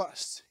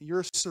trust,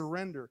 your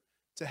surrender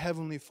to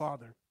Heavenly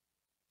Father.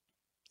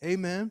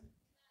 Amen.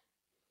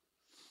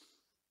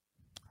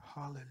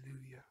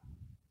 Hallelujah.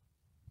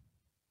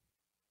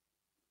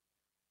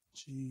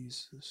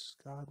 Jesus,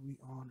 God, we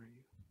honor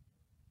you.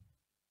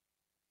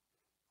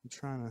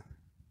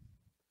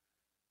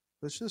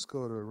 Let's just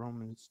go to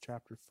Romans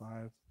chapter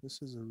 5.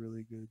 This is a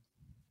really good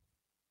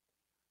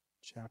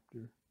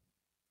chapter.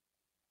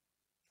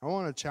 I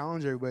want to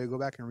challenge everybody to go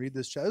back and read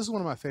this chapter. This is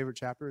one of my favorite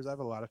chapters. I have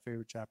a lot of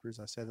favorite chapters.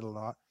 I said it a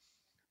lot.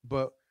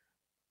 But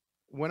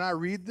when I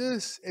read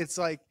this, it's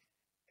like,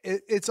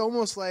 it's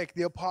almost like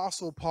the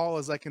Apostle Paul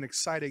is like an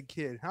excited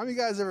kid. How many of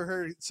you guys ever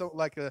heard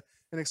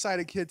an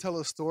excited kid tell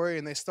a story,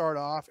 and they start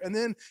off and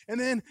then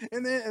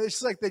it's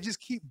just like they just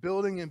keep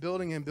building and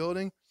building and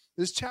building?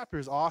 This chapter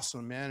is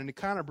awesome, man, and it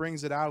kind of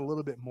brings it out a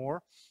little bit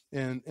more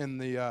in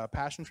the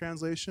Passion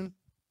Translation.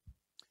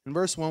 In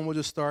verse 1, we'll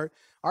just start.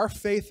 Our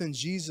faith in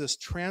Jesus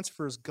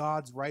transfers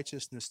God's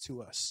righteousness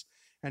to us,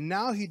 and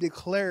now He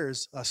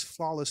declares us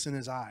flawless in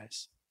His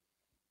eyes.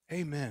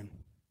 Amen.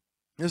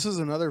 This is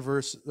another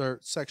verse or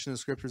section of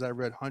scriptures I've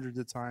read hundreds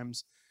of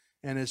times,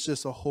 and it's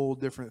just a whole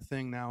different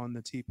thing now in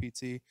the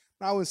TPT.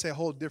 I wouldn't say a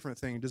whole different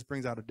thing. It just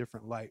brings out a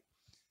different light.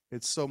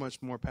 It's so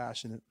much more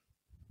passionate.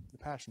 The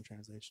Passion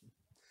Translation.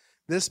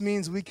 This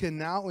means we can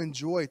now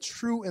enjoy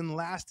true and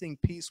lasting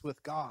peace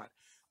with God,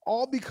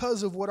 all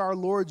because of what our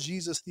Lord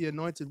Jesus, the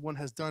Anointed One,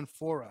 has done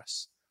for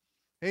us.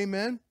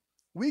 Amen.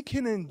 We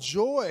can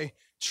enjoy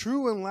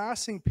true and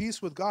lasting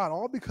peace with God,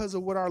 all because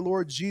of what our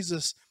Lord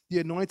Jesus, the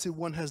Anointed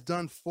One, has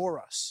done for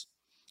us.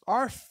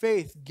 Our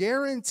faith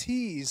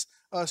guarantees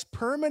us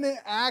permanent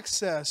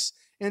access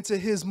into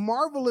His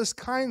marvelous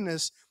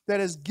kindness that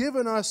has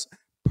given us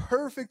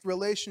perfect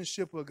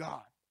relationship with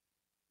God.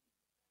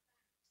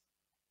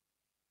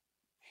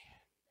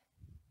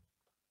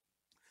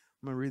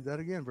 I'm going to read that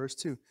again, verse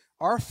 2.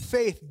 Our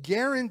faith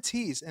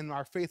guarantees, and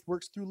our faith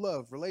works through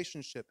love,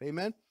 relationship,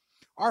 amen?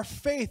 Our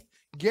faith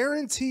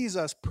guarantees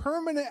us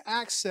permanent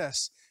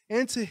access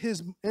into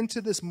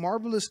this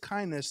marvelous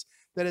kindness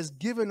that has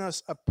given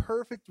us a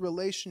perfect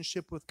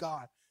relationship with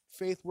God,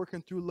 faith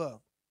working through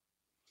love.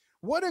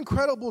 What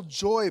incredible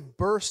joy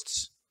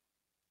bursts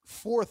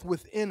forth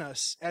within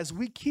us as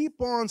we keep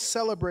on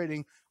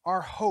celebrating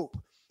our hope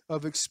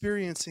of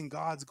experiencing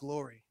God's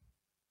glory.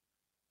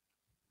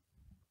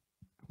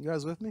 You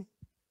guys with me?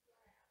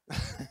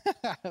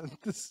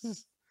 This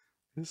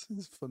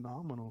is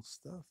phenomenal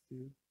stuff,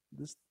 dude.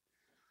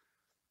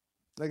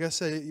 Like I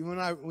said,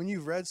 when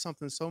you've read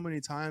something so many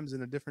times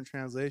in a different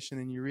translation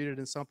and you read it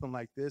in something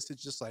like this,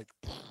 it's just like.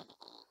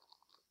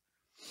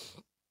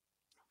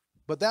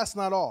 But that's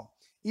not all.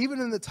 Even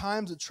in the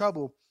times of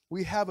trouble,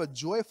 we have a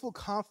joyful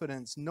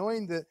confidence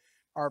knowing that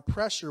our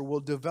pressure will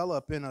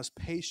develop in us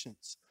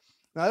patience.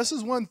 Now, this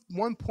is one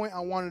point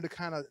I wanted to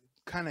kind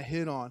of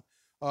hit on.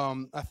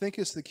 I think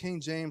it's the King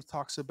James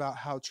talks about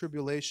how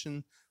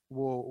tribulation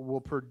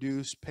will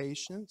produce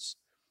patience.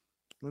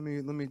 Let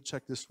me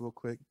check this real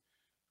quick.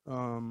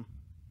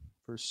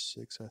 Verse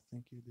 6, I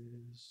think it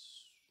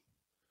is.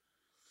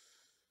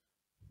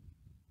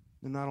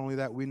 And not only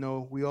that,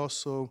 we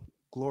also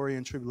glory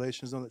in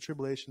tribulations, know that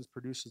tribulations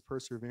produces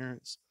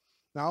perseverance,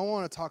 Now, I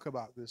want to talk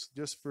about this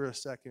just for a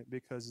second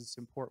because it's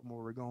important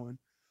where we're going.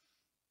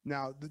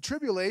 Now, the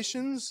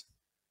tribulations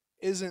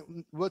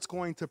isn't what's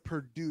going to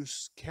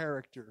produce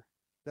character.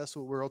 That's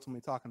what we're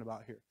ultimately talking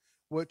about here.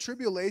 What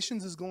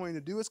tribulations is going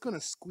to do, it's going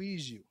to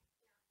squeeze you,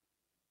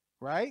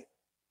 right?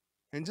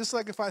 And just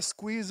like if I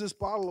squeeze this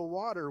bottle of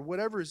water,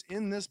 whatever's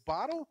in this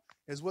bottle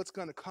is what's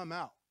going to come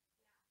out.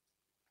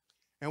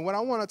 And what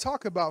I want to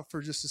talk about for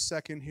just a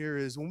second here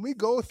is when we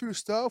go through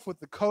stuff with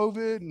the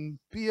COVID and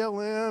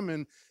BLM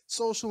and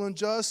social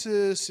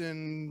injustice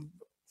and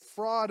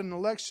fraud and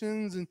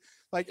elections and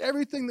like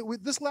everything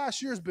this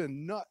last year has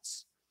been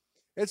nuts.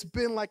 It's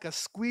been like a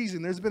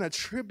squeezing. There's been a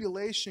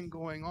tribulation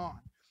going on.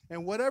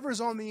 And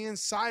whatever's on the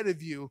inside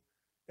of you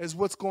is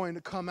what's going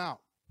to come out.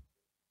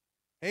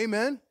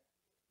 Amen?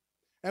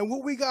 And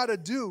what we got to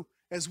do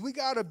is we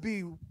got to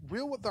be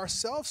real with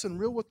ourselves and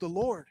real with the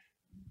Lord.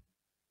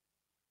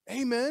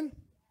 Amen?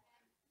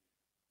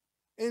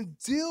 And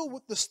deal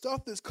with the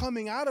stuff that's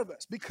coming out of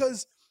us.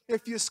 Because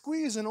if you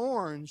squeeze an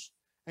orange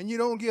and you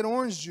don't get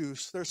orange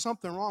juice, there's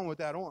something wrong with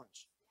that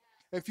orange.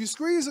 If you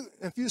squeeze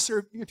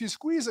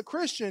a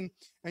Christian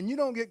and you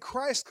don't get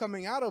Christ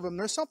coming out of him,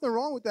 there's something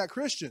wrong with that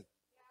Christian.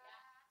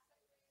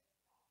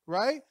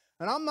 Right?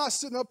 And I'm not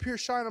sitting up here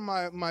shining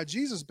my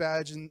Jesus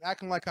badge and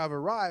acting like I've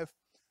arrived,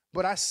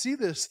 but I see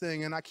this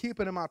thing and I keep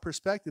it in my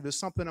perspective. It's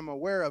something I'm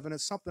aware of, and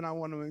it's something I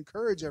want to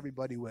encourage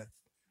everybody with.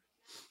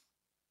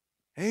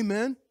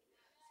 Amen.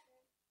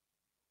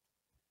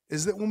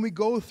 Is that when we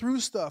go through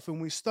stuff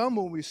and we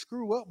stumble, we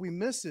screw up, we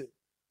miss it.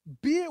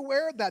 Be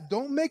aware of that.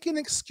 Don't make an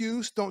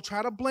excuse. Don't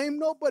try to blame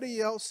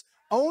nobody else.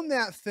 Own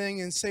that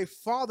thing and say,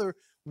 Father,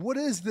 what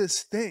is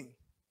this thing?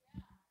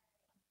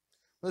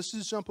 Let's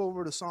just jump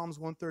over to Psalms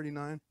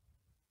 139.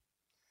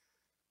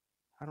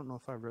 I don't know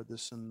if I read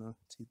this in the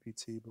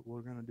TPT, but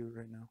we're going to do it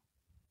right now.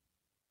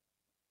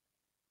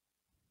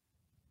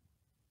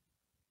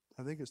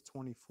 I think it's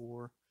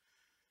 23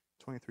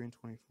 and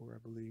 24, I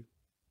believe.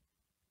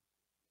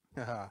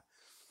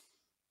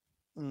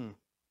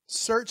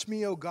 Search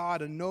me, O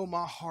God, and know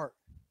my heart.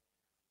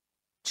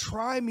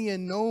 Try me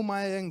and know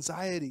my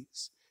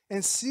anxieties,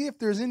 and see if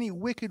there's any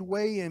wicked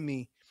way in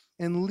me,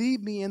 and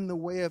lead me in the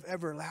way of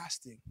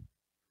everlasting.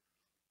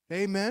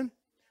 Amen.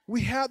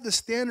 We have the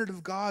standard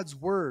of God's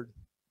word,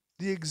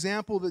 the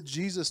example that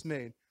Jesus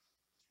made.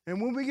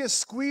 And when we get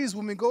squeezed,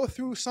 when we go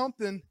through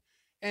something,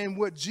 and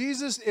what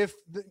Jesus,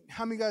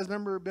 how many guys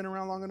remember been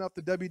around long enough,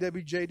 the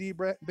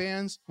WWJD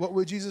bands? What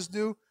would Jesus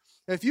do?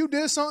 If you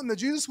did something that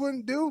Jesus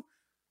wouldn't do,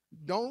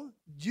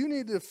 you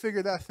need to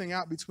figure that thing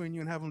out between you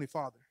and Heavenly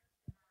Father.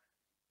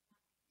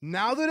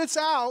 Now that it's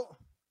out,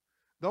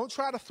 don't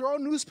try to throw a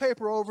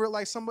newspaper over it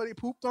like somebody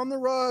pooped on the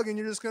rug and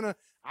you're just going to,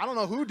 I don't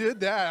know who did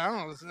that. I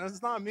don't know.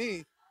 That's not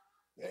me.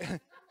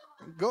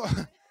 Go,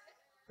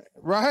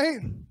 right?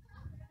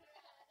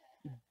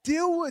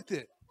 Deal with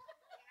it.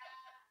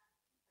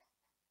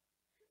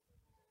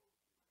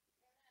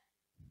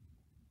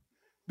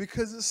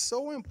 Because it's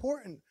so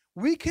important.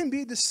 We can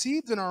be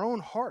deceived in our own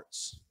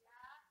hearts.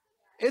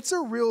 It's a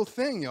real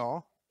thing,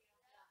 y'all.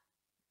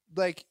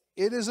 Like,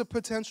 it is a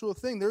potential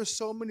thing. There's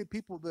so many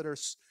people that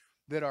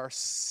are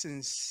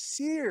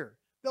sincere.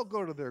 They'll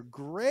go to their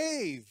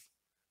grave,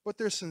 but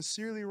they're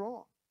sincerely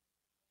wrong.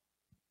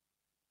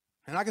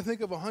 And I can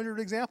think of 100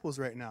 examples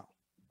right now.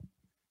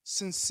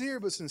 Sincere,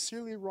 but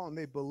sincerely wrong.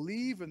 They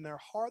believe in their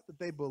heart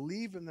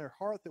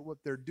that what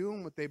they're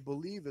doing, what they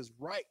believe is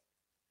right.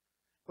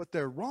 But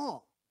they're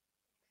wrong.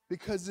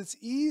 Because it's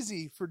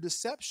easy for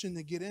deception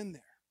to get in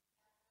there.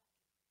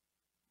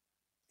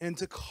 And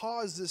to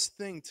cause this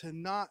thing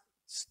to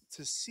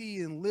see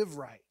and live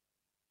right.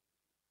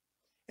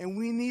 And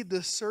we need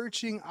the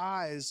searching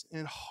eyes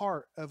and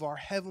heart of our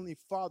Heavenly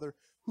Father,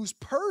 who's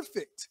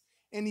perfect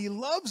and He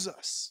loves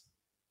us.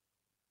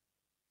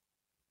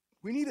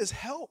 We need His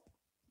help.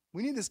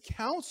 We need His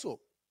counsel.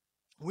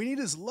 We need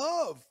His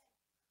love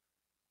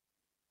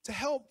to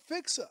help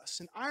fix us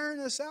and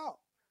iron us out.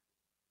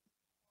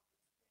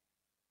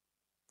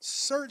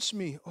 Search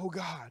me, O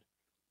God,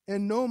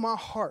 and know my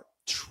heart.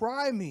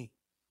 Try me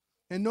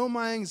and know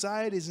my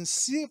anxieties, and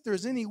see if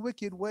there's any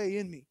wicked way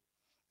in me,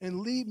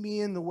 and lead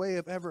me in the way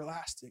of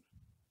everlasting.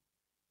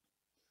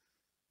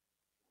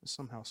 I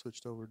somehow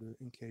switched over to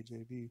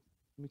NKJV.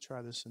 Let me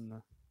try this in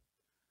the...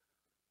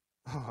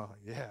 Oh,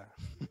 yeah.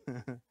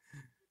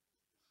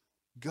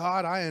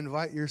 God, I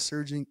invite your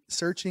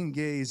searching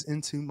gaze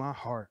into my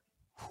heart.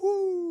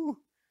 Whoo!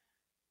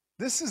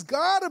 This has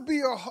got to be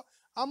your heart.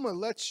 I'm going to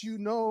let you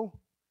know,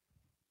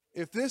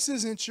 if this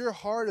isn't your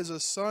heart as a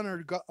son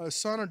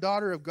or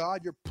daughter of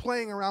God, you're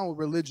playing around with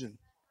religion.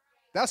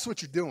 That's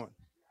what you're doing.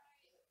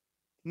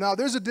 Now,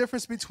 there's a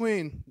difference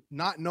between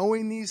not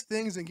knowing these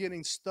things and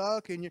getting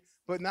stuck,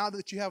 but now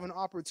that you have an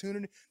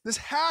opportunity, this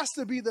has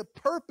to be the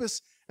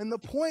purpose and the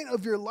point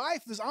of your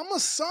life is, I'm a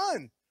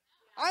son.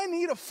 I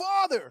need a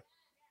father.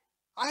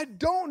 I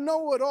don't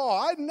know it all.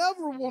 I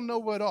never will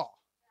know it all.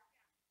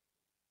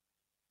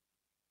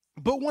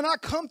 But when I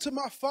come to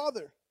my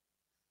Father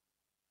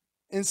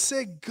and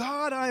say,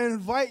 God, I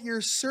invite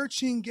your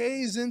searching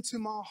gaze into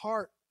my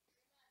heart.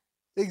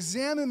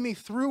 Examine me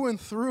through and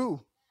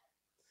through.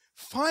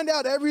 Find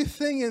out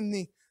everything in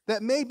me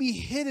that may be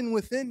hidden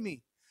within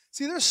me.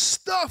 See, there's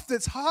stuff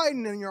that's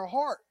hiding in your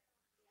heart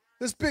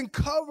that's been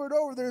covered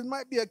over. There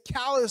might be a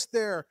callus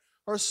there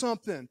or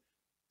something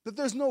that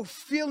there's no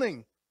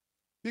feeling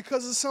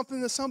because of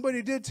something that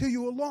somebody did to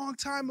you a long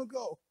time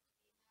ago.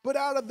 But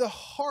out of the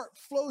heart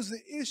flows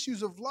the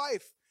issues of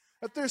life.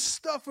 That there's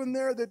stuff in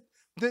there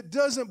that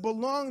doesn't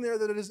belong there,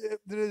 that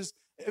is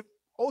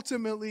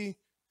ultimately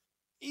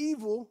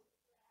evil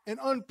and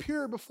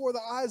unpure before the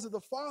eyes of the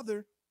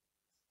Father.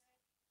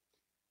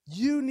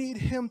 You need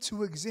him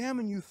to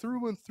examine you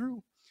through and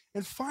through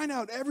and find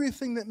out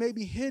everything that may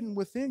be hidden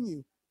within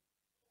you.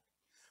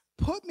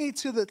 Put me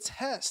to the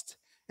test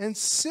and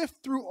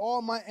sift through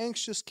all my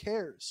anxious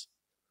cares.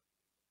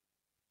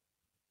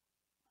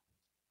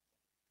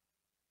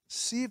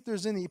 See if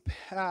there's any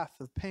path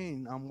of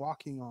pain I'm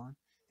walking on,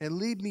 and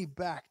lead me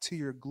back to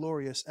your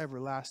glorious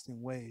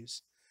everlasting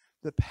ways,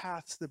 the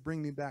paths that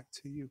bring me back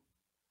to you.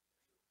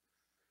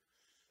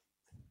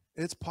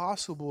 It's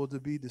possible to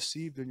be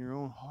deceived in your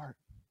own heart,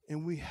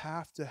 and we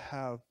have to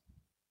have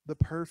the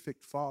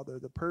perfect Father,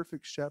 the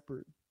perfect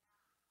Shepherd,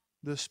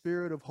 the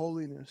Spirit of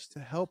holiness to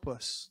help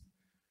us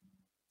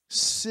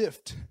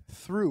sift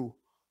through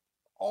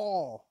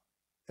all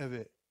of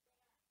it,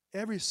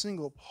 every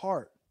single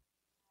part.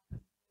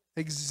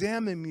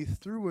 Examine me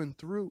through and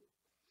through.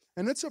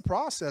 And it's a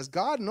process.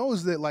 God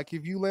knows that, like,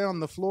 if you lay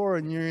on the floor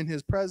and you're in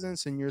his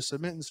presence and you're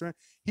submitting,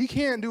 he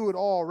can't do it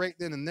all right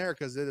then and there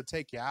because it'll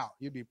take you out.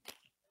 You'd be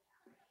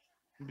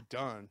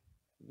done.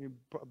 You'd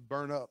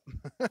burn up.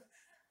 But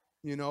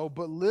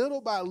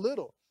little by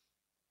little.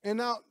 And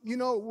now,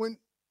 when,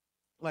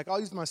 like, I'll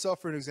use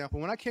myself for an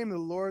example. When I came to the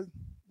Lord,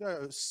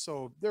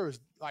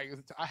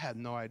 I had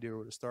no idea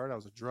where to start. I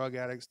was a drug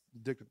addict,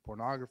 addicted to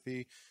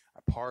pornography. I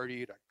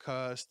partied, I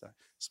cussed, I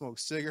smoked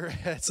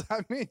cigarettes.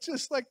 I mean,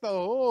 just like the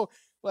whole,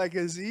 like,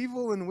 as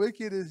evil and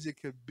wicked as it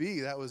could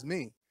be, that was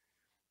me,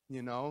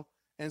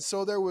 And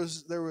so there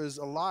was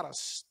a lot of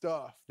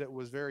stuff that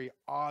was very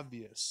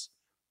obvious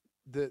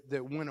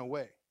that went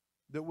away,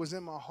 that was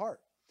in my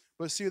heart.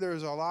 But see,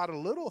 there's a lot of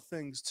little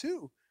things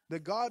too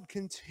that God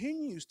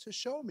continues to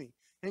show me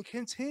and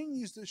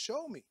continues to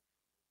show me.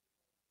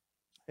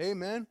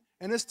 Amen.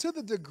 And it's to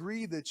the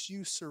degree that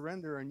you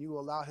surrender and you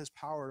allow his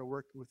power to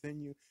work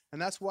within you.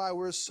 And that's why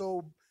we're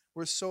so,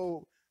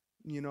 and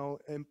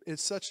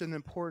it's such an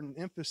important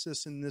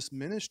emphasis in this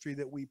ministry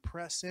that we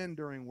press in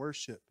during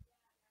worship,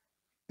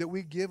 that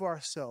we give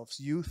ourselves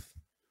youth,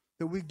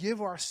 that we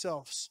give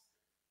ourselves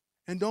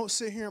and don't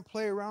sit here and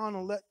play around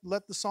and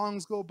let the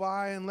songs go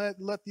by and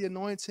let the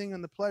anointing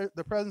and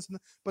the presence,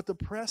 but to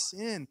press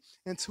in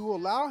and to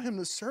allow him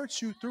to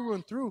search you through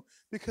and through.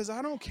 Because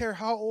I don't care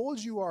how old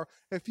you are.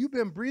 If you've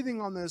been breathing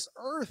on this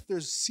earth,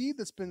 there's seed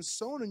that's been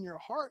sown in your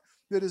heart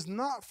that is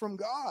not from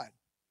God.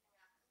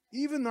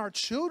 Even our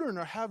children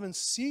are having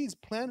seeds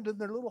planted in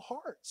their little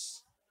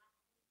hearts.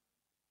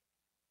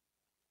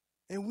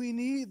 And we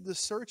need the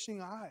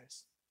searching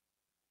eyes.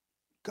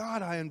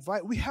 God,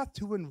 we have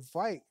to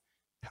invite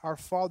our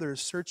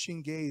Father's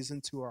searching gaze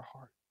into our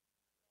heart.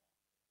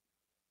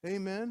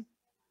 Amen.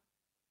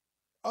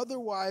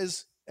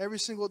 Otherwise, every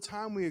single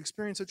time we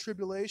experience a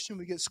tribulation,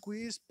 we get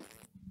squeezed,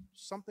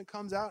 something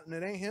comes out and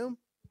it ain't him.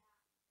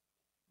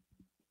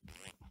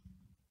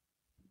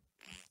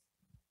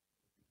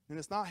 And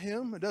it's not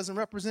him. It doesn't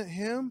represent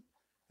him.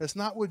 It's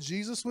not what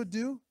Jesus would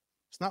do.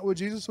 It's not what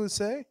Jesus would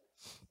say.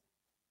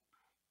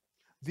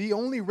 The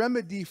only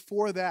remedy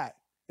for that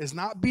is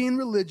not being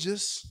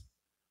religious,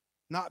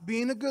 not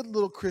being a good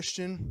little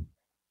Christian,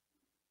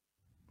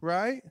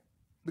 right?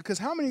 Because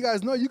how many of you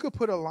guys know you could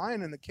put a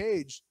lion in the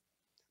cage,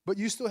 but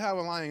you still have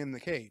a lion in the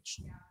cage?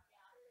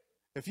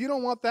 If you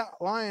don't want that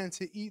lion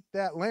to eat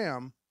that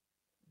lamb,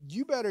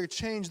 you better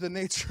change the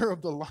nature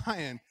of the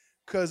lion,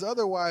 because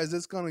otherwise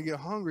it's going to get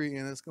hungry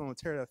and it's going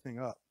to tear that thing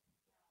up.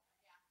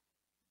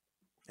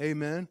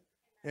 Amen.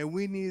 And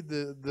we need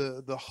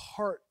the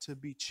heart to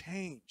be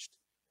changed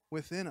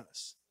within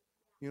us.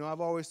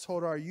 I've always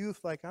told our youth,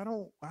 like, I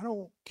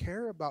don't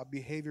care about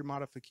behavior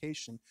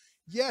modification.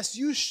 Yes,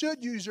 you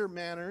should use your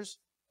manners.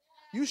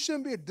 You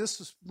shouldn't be a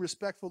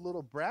disrespectful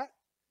little brat.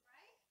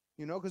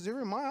 Because if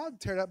you're mine, I'll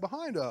tear that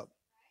behind up.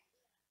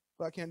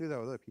 But I can't do that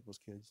with other people's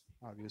kids,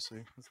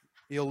 obviously. It's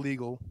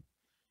illegal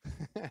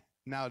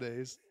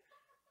nowadays.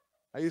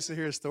 I used to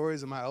hear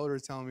stories of my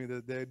elders telling me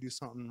that they'd do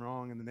something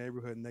wrong in the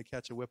neighborhood and they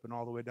catch a whipping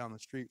all the way down the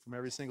street from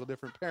every single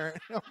different parent.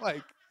 I'm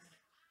like,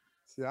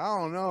 see, I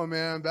don't know,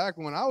 man. Back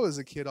when I was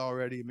a kid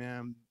already,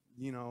 man,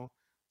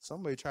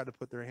 somebody tried to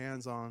put their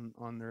hands on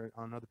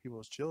other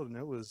people's children.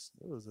 It was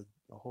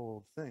a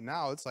whole thing.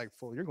 Now it's like,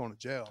 you're going to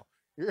jail.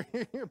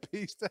 You're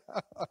pieced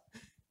out.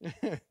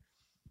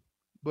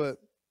 But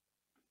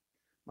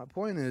my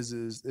point is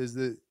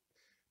that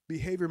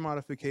behavior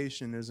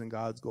modification isn't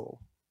God's goal.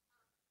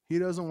 He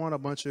doesn't want a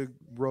bunch of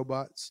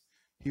robots.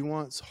 He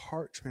wants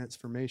heart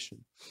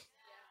transformation.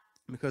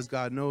 Because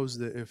God knows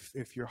that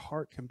if your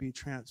heart can be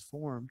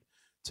transformed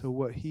to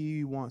what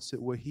he wants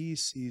it, what he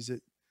sees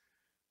it,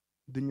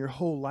 then your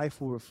whole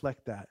life will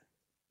reflect that.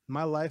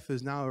 My life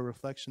is now a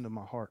reflection of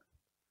my heart.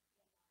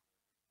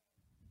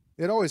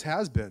 It always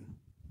has been.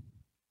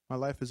 My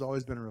life has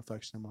always been a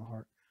reflection of my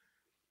heart.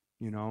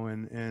 You know,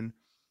 and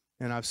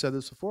I've said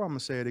this before, I'm going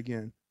to say it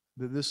again,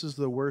 that this is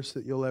the worst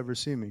that you'll ever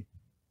see me.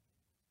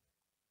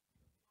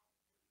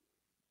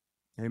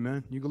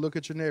 Amen. You can look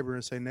at your neighbor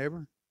and say,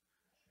 neighbor,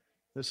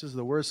 this is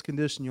the worst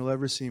condition you'll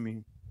ever see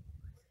me.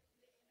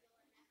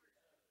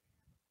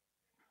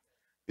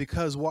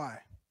 Because why?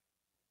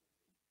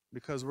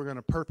 Because we're going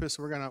to purpose,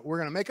 we're going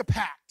to make a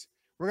pact.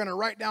 We're going to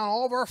write down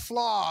all of our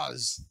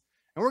flaws.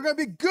 And we're going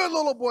to be good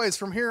little boys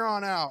from here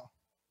on out.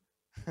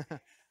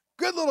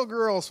 Good little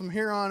girls from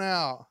here on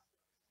out.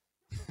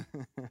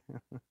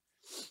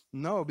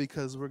 No,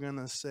 because we're going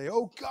to say,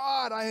 oh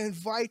God, I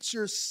invite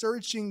your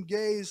searching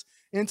gaze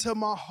into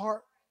my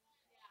heart.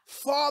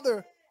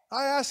 Father,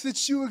 I ask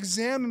that you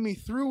examine me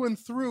through and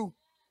through.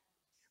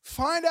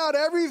 Find out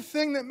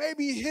everything that may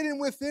be hidden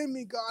within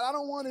me, God. I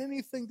don't want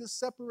anything to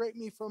separate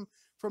me from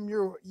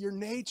your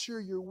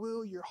nature, your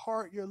will, your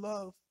heart, your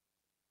love.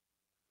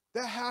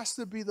 That has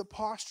to be the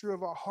posture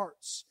of our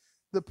hearts,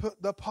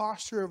 the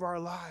posture of our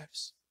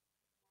lives.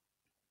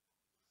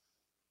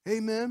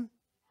 Amen.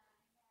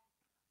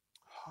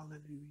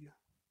 Hallelujah.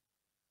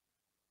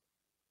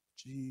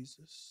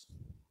 Jesus.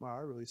 Wow,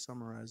 I really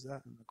summarized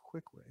that in a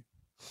quick way.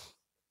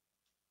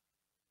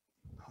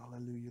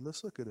 Hallelujah.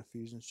 Let's look at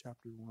Ephesians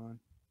chapter 1.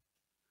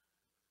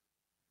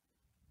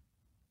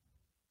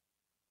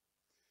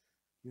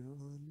 Your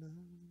love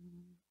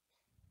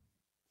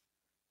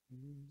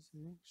is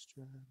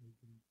extravagant.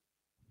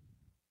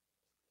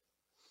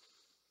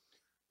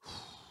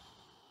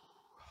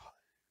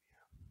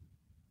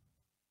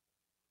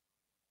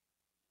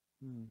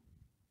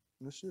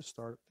 Let's just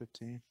start at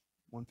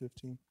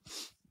 115.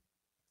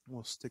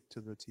 We'll stick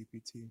to the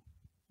TPT.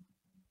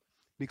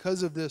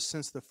 Because of this,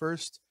 since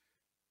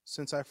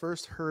I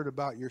first heard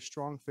about your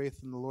strong faith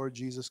in the Lord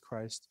Jesus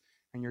Christ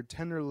and your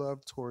tender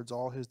love towards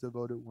all his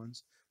devoted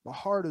ones, my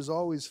heart is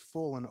always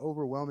full and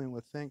overwhelming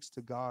with thanks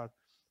to God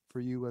for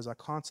you as I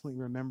constantly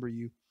remember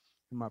you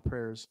in my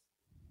prayers.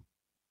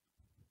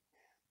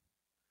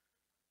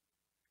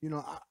 You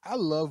know, I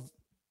love,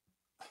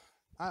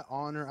 I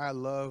honor, I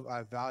love,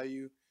 I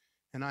value,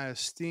 and I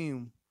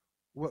esteem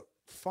what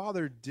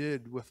Father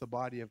did with the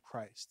body of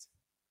Christ.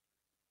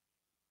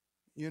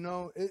 You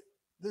know,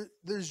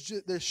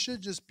 there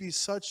should just be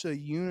such a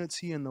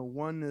unity and the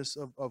oneness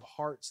of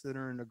hearts that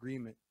are in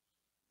agreement.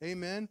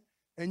 Amen.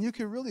 And you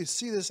can really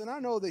see this. And I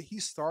know that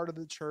he started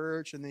the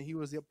church and that he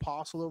was the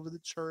apostle over the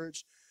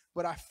church.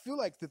 But I feel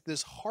like that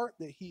this heart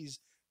that he's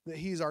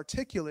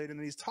articulating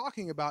and he's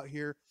talking about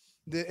here,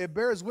 that it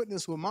bears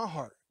witness with my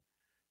heart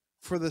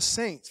for the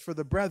saints, for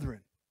the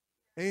brethren.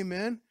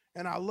 Amen.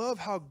 And I love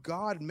how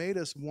God made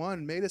us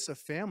one, made us a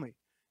family.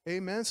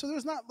 Amen. So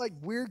there's not like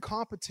weird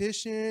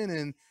competition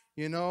and,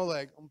 you know,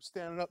 like I'm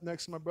standing up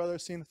next to my brother,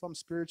 seeing if I'm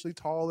spiritually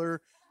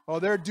taller. Oh,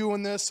 they're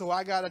doing this, so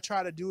I got to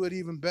try to do it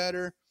even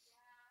better.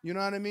 You know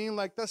what I mean?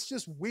 Like, that's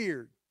just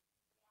weird.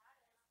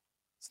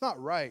 It's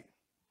not right.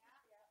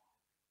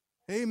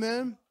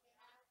 Amen.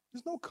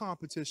 There's no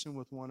competition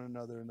with one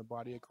another in the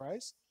body of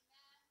Christ.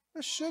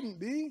 There shouldn't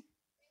be.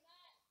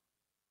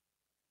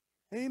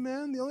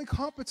 Amen. The only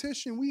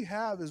competition we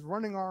have is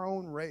running our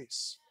own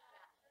race.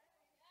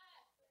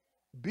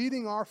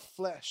 Beating our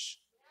flesh.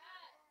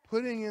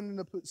 Putting in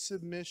the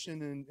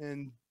submission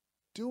and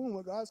doing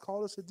what God's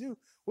called us to do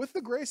with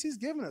the grace he's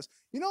given us.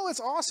 You know, it's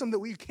awesome that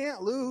we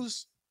can't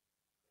lose.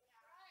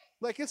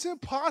 Like, it's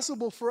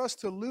impossible for us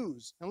to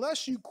lose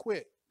unless you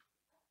quit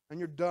and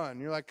you're done.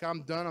 You're like,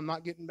 I'm done. I'm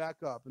not getting back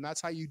up. And that's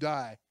how you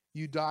die.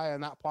 You die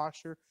in that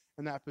posture,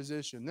 in that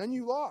position. Then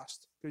you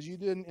lost because you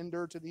didn't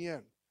endure to the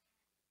end.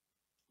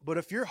 But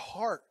if your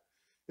heart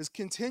is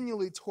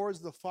continually towards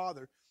the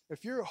Father,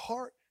 if your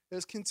heart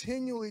is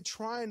continually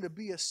trying to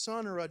be a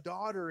son or a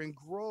daughter and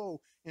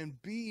grow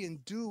and be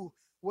and do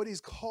what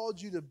he's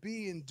called you to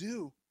be and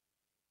do,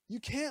 you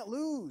can't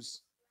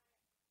lose.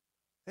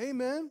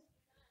 Amen.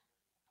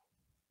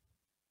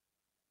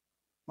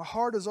 My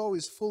heart is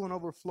always full and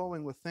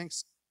overflowing with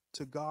thanks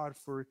to God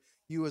for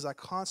you as I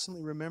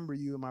constantly remember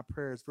you in my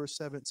prayers. Verse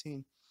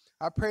 17,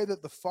 I pray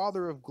that the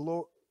Father of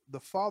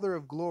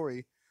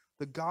glory,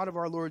 the God of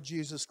our Lord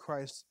Jesus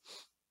Christ,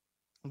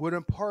 would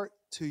impart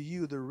to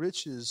you the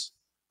riches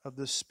of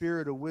the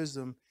spirit of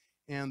wisdom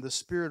and the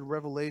spirit of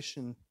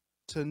revelation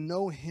to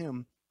know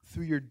him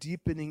through your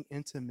deepening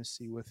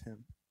intimacy with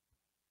him.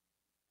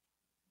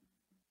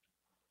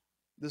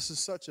 This is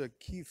such a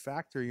key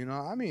factor, you know.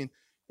 I mean,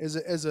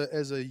 as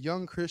a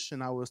young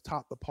Christian, I was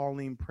taught the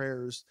Pauline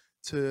prayers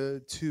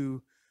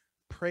to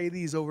pray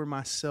these over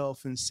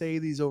myself and say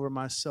these over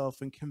myself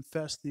and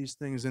confess these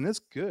things. And it's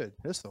good.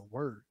 It's the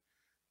word.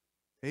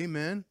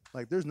 Amen.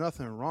 Like, there's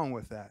nothing wrong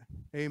with that.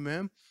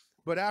 Amen.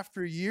 But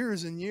after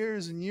years and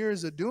years and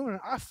years of doing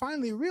it, I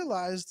finally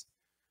realized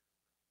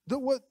that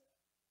what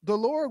the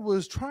Lord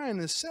was trying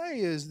to say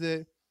is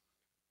that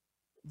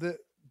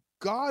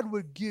God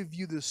would give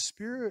you the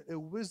spirit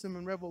of wisdom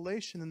and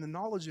revelation and the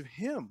knowledge of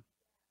him,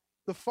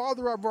 the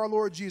Father of our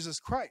Lord Jesus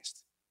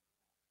Christ.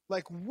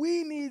 Like,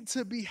 we need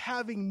to be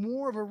having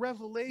more of a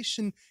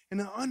revelation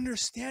and an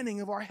understanding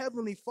of our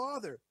Heavenly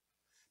Father,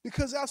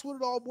 because that's what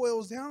it all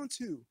boils down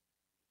to.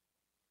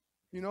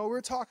 You know, we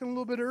were talking a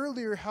little bit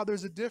earlier how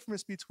there's a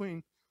difference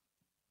between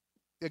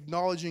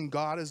acknowledging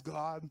God as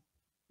God,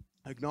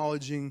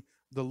 acknowledging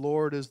the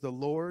Lord as the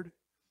Lord,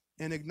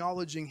 and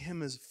acknowledging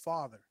Him as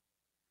Father.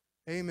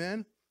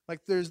 Amen.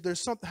 Like, there's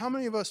something. How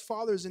many of us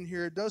fathers in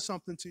here, it does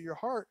something to your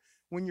heart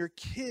when your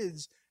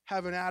kids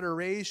have an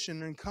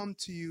adoration and come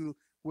to you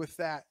with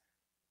that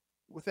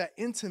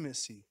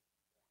intimacy?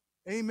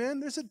 Amen.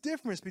 There's a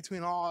difference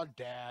between, oh,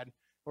 dad,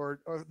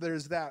 or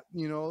there's that,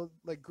 you know,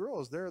 like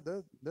girls, they're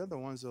the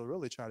ones that'll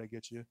really try to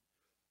get you.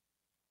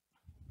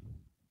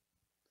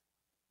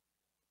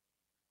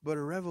 But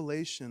a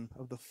revelation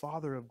of the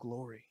Father of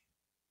glory.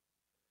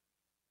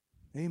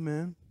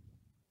 Amen.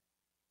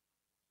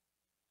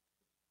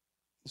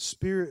 The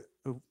spirit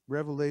of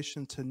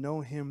revelation, to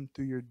know Him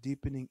through your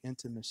deepening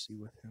intimacy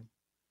with Him.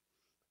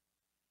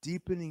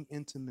 Deepening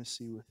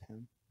intimacy with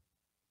Him.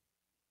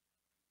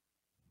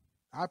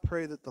 I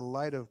pray that the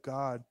light of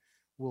God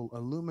will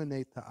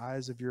illuminate the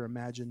eyes of your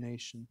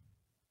imagination,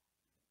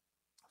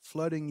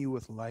 flooding you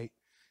with light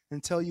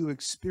until you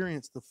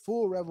experience the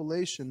full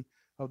revelation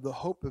of the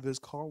hope of His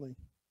calling.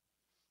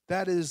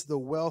 That is the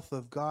wealth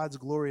of God's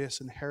glorious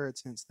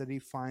inheritance that He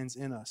finds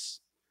in us,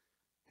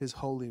 His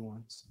holy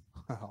ones.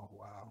 Oh,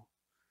 wow.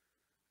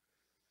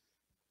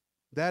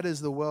 That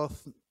is the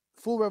wealth,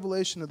 full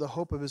revelation of the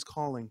hope of His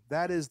calling.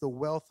 That is the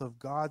wealth of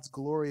God's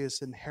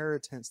glorious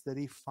inheritance that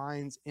He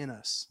finds in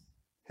us,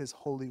 His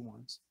holy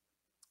ones.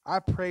 I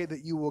pray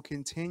that you will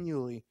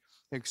continually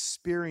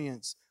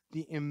experience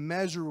the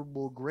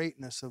immeasurable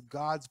greatness of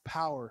God's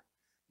power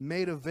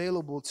made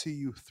available to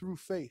you through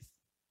faith.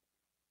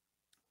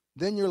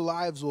 Then your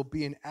lives will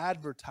be an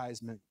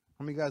advertisement.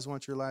 How many of you guys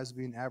want your lives to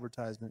be an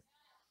advertisement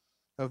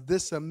of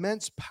this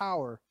immense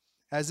power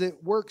as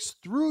it works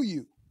through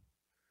you?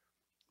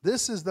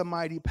 This is the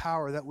mighty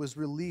power that was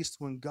released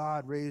when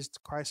God raised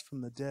Christ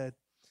from the dead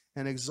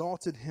and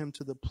exalted Him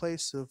to the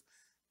place of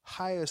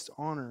highest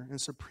honor and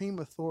supreme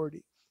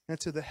authority and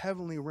to the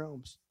heavenly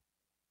realms.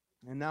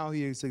 And now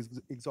He is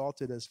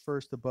exalted as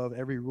first above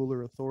every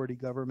ruler, authority,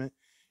 government,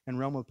 and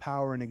realm of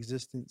power and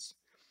existence.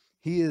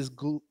 He is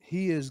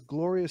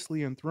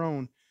gloriously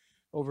enthroned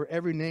over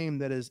every name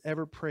that is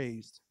ever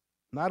praised,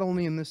 not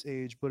only in this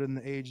age, but in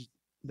the age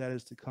that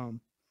is to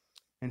come.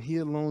 And He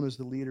alone is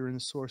the leader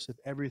and source of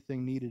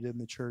everything needed in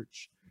the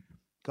church.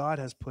 God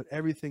has put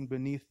everything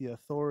beneath the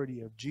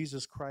authority of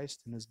Jesus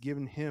Christ and has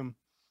given Him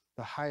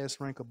the highest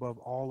rank above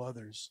all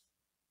others.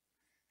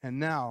 And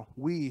now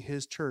we,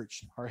 His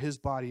church, are His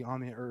body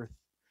on the earth,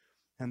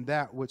 and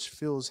that which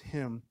fills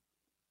Him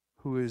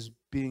who is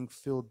being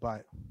filled by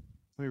it.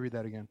 Let me read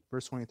that again.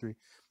 Verse 23.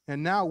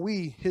 And now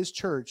we, His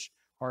church,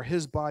 are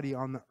His body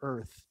on the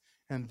earth,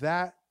 and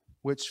that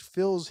which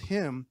fills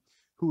Him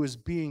who is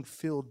being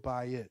filled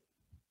by it.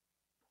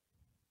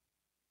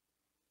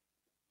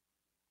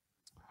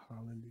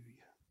 Hallelujah.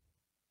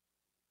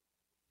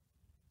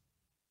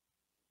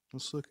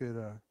 Let's look at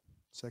 2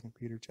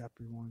 Peter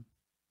chapter 1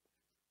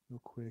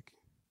 real quick.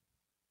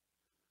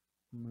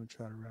 I'm going to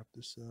try to wrap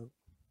this up.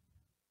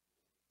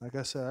 Like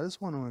I said, I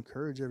just want to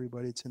encourage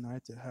everybody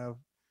tonight to have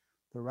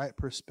the right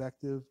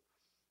perspective,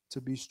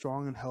 to be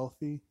strong and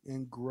healthy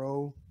and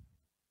grow,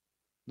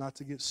 not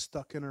to get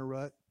stuck in a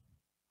rut.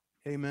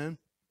 Amen.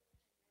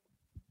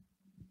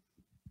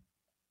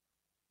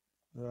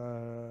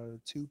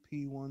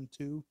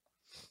 2P12.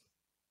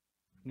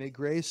 May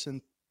grace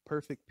and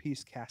perfect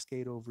peace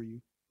cascade over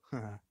you.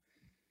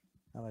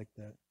 I like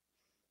that.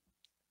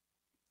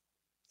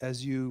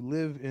 As you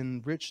live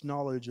in rich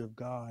knowledge of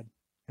God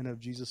and of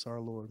Jesus our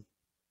Lord.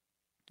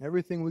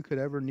 Everything we could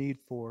ever need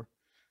for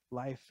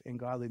life and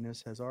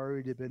godliness has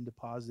already been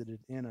deposited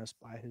in us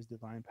by His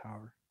divine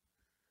power.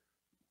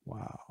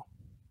 Wow.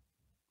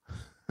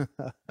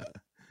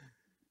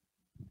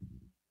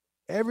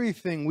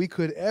 Everything we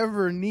could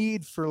ever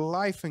need for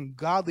life and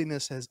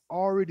godliness has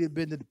already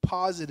been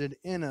deposited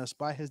in us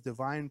by His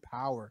divine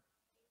power.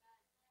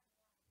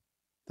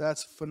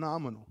 That's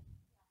phenomenal.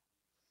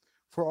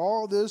 For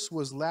all this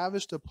was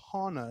lavished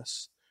upon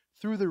us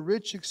through the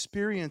rich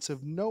experience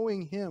of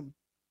knowing Him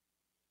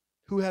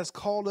who has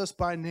called us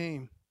by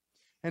name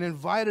and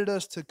invited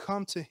us to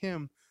come to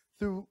Him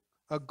through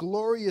a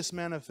glorious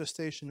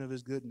manifestation of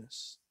His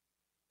goodness.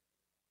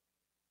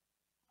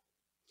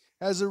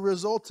 As a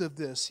result of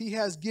this, He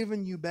has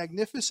given you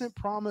magnificent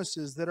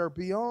promises that are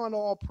beyond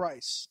all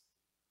price,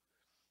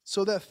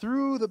 so that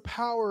through the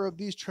power of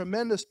these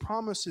tremendous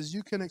promises,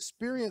 you can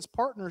experience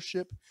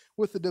partnership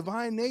with the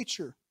divine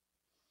nature,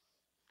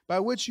 by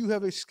which you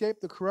have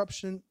escaped the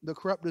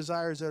corrupt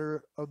desires that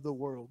are of the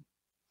world.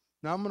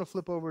 Now I'm going to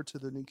flip over to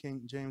the New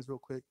King James real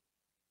quick,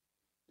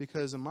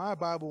 because in my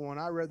Bible, when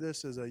I read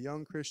this as a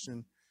young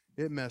Christian,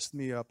 it messed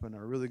me up in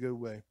a really good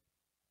way.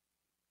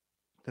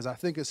 Because I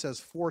think it says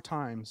 4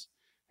 times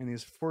in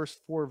these first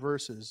 4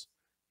 verses,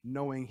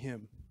 knowing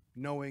Him,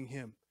 knowing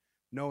Him,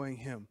 knowing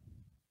Him.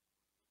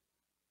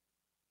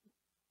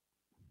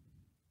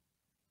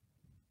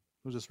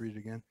 We'll just read it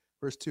again.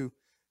 Verse 2.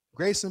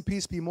 Grace and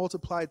peace be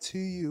multiplied to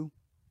you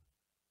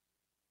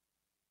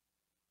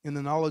in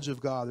the knowledge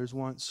of God, there's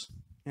once,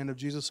 and of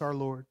Jesus our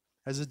Lord,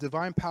 as his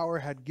divine power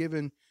had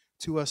given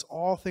to us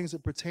all things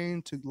that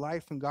pertain to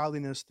life and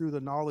godliness through the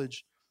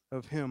knowledge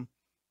of him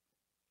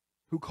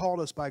who called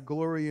us by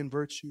glory and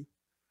virtue,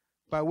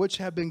 by which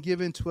have been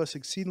given to us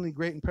exceedingly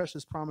great and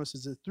precious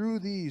promises, that through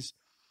these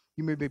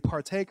you may be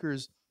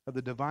partakers of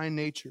the divine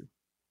nature.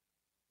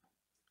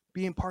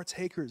 Being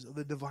partakers of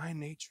the divine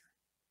nature.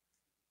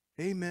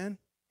 Amen.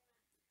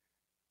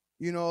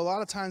 You know, a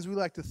lot of times we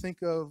like to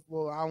think of,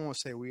 well, I won't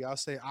say we, I'll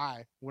say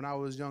I. When I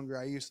was younger,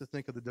 I used to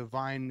think of the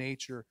divine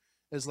nature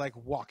as like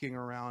walking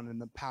around in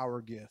the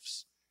power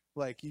gifts.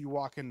 Like you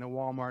walk into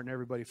Walmart and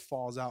everybody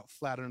falls out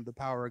flat under the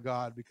power of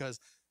God because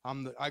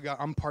I'm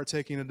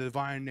partaking of the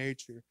divine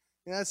nature.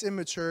 And that's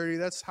immaturity.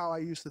 That's how I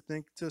used to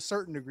think to a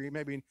certain degree,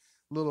 maybe a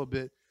little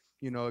bit,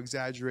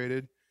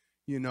 exaggerated,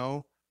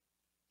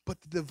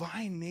 But the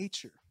divine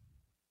nature,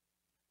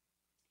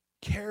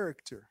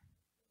 character,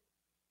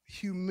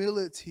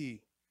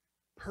 humility,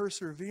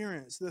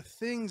 perseverance, the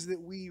things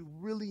that we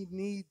really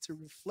need to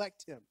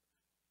reflect him.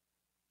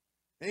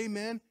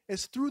 Amen.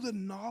 It's through the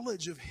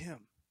knowledge of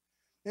him.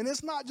 And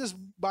it's not just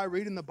by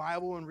reading the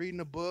Bible and reading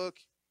a book.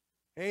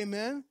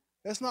 Amen.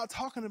 It's not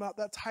talking about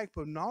that type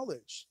of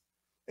knowledge.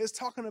 It's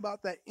talking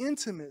about that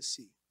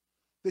intimacy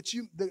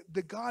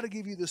that God will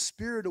give you the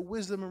spirit of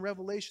wisdom and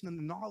revelation and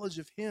the knowledge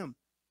of him.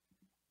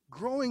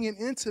 Growing in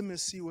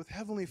intimacy with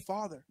Heavenly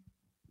Father.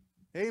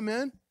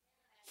 Amen.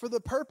 For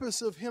the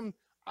purpose of him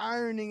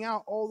ironing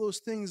out all those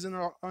things in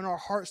our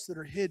hearts that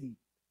are hidden.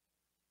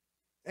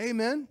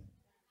 Amen.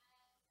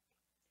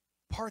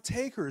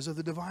 Partakers of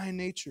the divine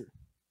nature.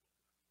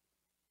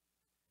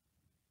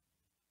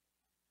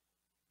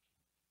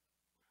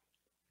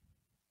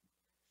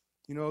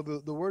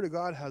 The Word of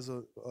God has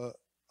a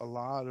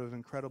lot of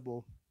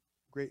incredible,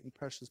 great and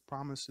precious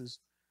promises.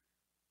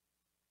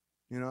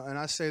 And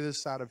I say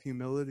this out of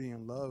humility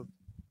and love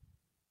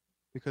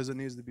because it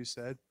needs to be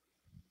said.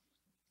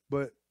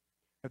 But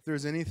if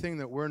there's anything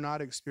that we're not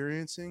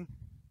experiencing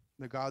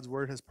that God's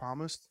Word has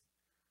promised,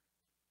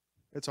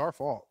 it's our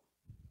fault.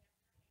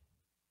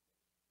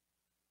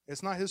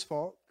 It's not his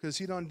fault because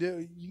he done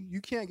did.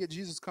 You can't get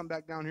Jesus to come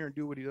back down here and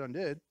do what he done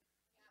did.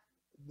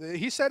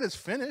 He said it's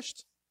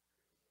finished.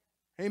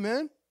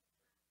 Amen.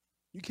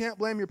 You can't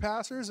blame your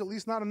pastors, at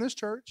least not in this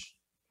church.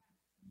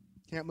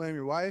 Can't blame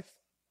your wife.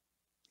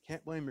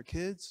 Can't blame your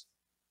kids.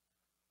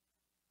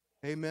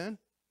 Amen.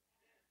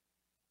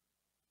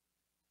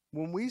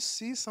 When we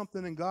see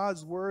something in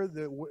God's word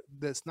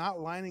that's not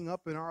lining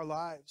up in our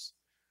lives,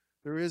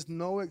 there is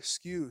no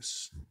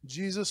excuse.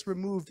 Jesus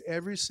removed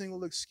every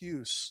single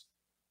excuse.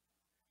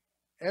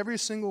 Every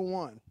single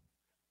one.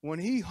 When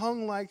he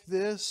hung like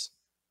this,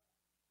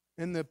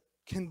 in the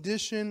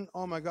condition,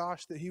 oh my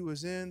gosh, that he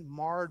was in,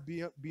 marred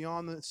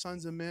beyond the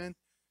sons of men,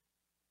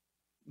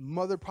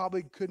 mother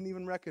probably couldn't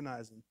even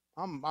recognize him.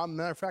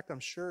 Matter of fact, I'm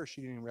sure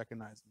she didn't even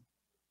recognize him.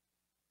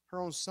 Her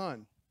own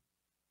son.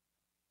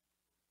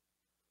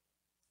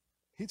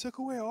 He took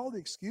away all the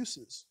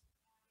excuses.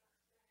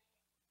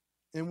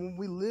 And when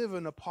we live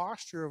in a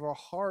posture of our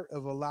heart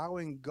of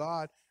allowing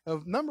God,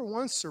 of number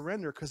one,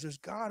 surrender, because there's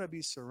got to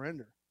be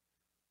surrender.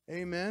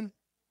 Amen.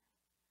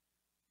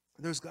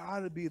 There's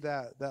got to be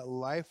that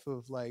life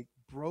of like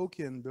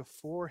broken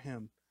before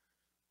him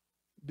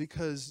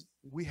because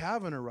we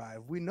haven't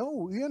arrived. We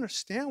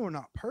understand we're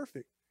not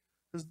perfect,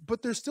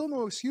 but there's still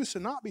no excuse to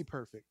not be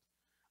perfect.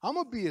 I'm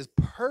going to be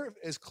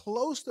as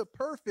close to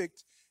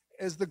perfect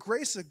as the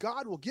grace of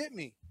God will get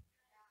me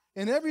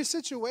in every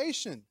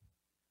situation.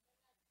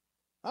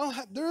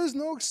 There is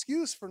no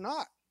excuse for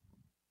not.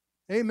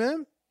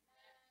 Amen.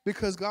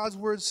 Because God's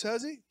word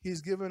says it. He's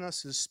given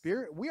us his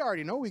spirit. We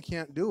already know we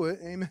can't do it.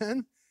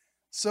 Amen.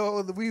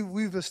 So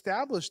we've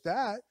established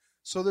that.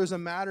 So there's a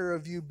matter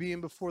of you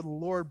being before the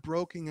Lord,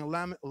 broken,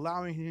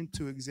 allowing him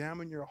to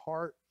examine your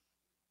heart.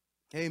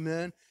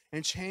 Amen.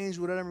 And change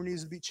whatever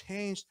needs to be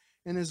changed.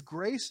 And his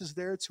grace is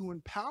there to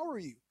empower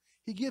you.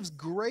 He gives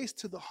grace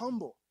to the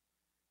humble.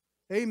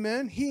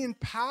 Amen. He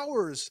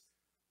empowers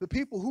the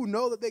people who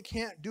know that they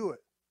can't do it,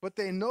 but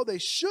they know they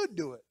should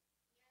do it.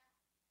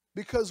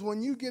 Because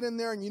when you get in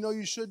there and you know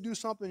you should do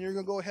something, you're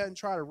going to go ahead and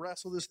try to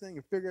wrestle this thing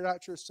and figure it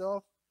out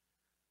yourself.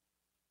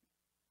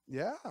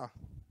 Yeah,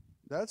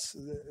 that's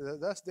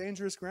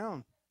dangerous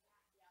ground.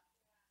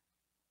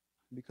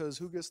 Because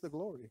who gets the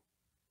glory?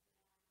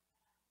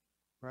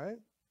 Right?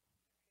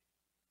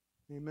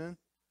 Amen.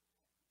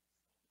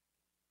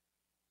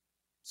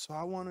 So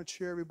I want to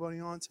cheer everybody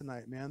on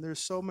tonight, man. There's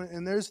so many,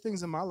 and there's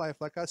things in my life,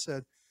 like I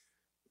said,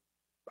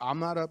 I'm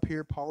not up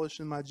here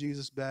polishing my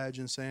Jesus badge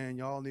and saying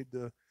y'all need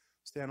to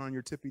stand on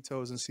your tippy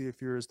toes and see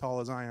if you're as tall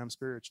as I am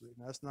spiritually.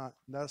 That's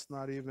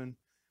not even,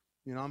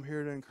 I'm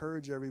here to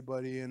encourage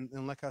everybody.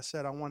 And like I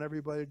said, I want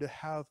everybody to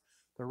have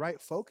the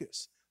right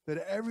focus, that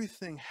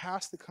everything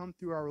has to come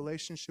through our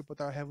relationship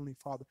with our Heavenly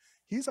Father.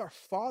 He's our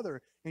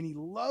Father, and he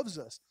loves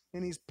us,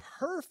 and he's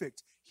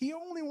perfect. He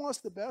only wants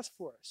the best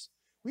for us.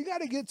 We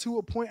got to get to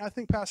a point, I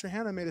think Pastor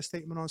Hannah made a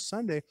statement on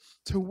Sunday,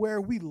 to where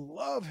we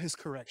love his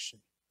correction.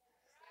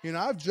 You know,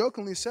 I've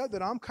jokingly said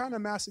that I'm kind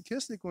of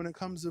masochistic when it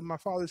comes to my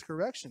father's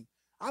correction.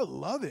 I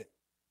love it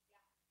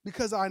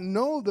because I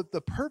know that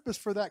the purpose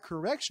for that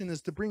correction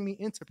is to bring me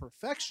into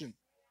perfection.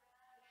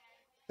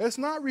 It's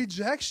not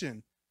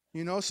rejection.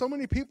 You know, so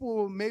many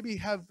people maybe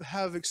have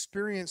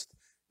experienced,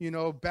 you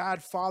know,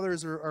 bad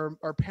fathers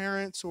or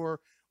parents or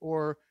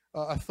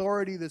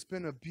authority that's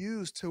been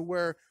abused to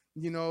where,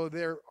 you know,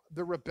 they're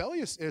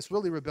rebellious. It's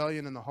really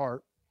rebellion in the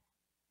heart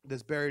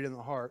that's buried in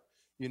the heart,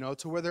 you know,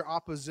 to where they're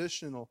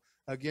oppositional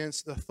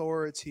against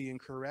authority and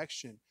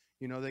correction.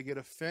 You know, they get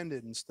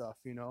offended and stuff,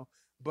 you know.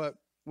 But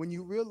when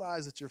you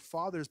realize that your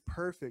father's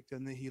perfect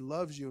and that he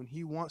loves you and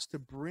he wants to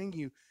bring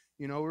you,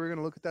 you know, we're going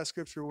to look at that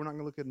scripture. We're not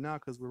going to look at it now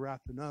because we're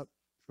wrapping up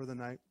for the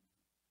night.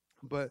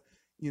 But,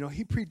 you know,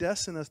 he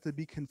predestined us to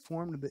be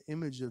conformed to the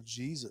image of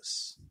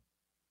Jesus.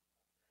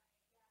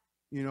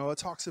 You know, it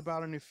talks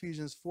about in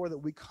Ephesians 4 that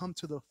we come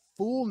to the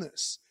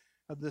fullness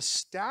of the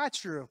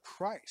stature of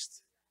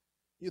Christ.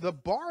 The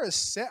bar is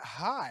set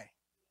high,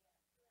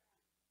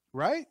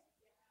 right?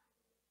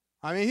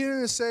 I mean, he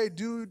didn't say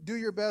do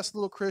your best,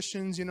 little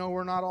Christians. You know,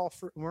 we're not all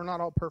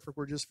perfect.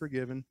 We're just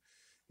forgiven.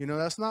 You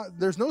know,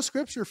 there's no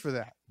scripture for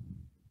that.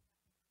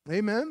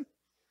 Amen.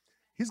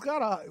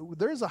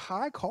 There's a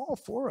high call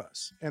for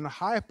us, and a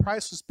high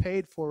price was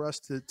paid for us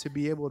to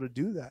be able to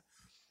do that.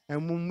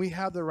 And when we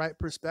have the right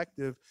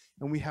perspective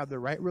and we have the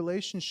right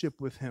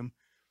relationship with him,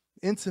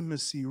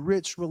 intimacy,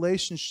 rich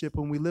relationship,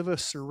 when we live a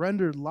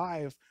surrendered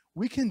life,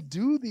 we can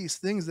do these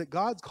things that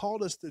God's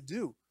called us to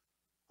do.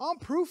 I'm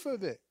proof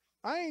of it.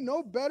 I ain't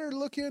no better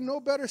looking, no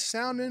better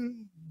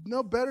sounding,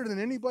 no better than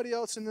anybody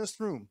else in this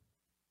room.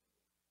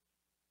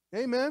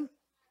 Amen.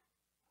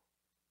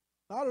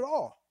 Not at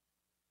all.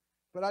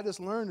 But I just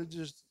learned to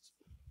just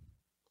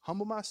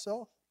humble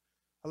myself,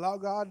 allow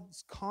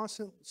God's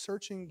constant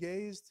searching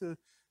gaze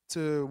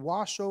to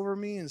wash over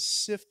me and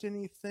sift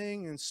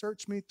anything and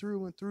search me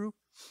through and through,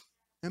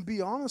 and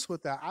be honest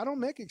with that. I don't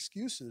make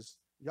excuses.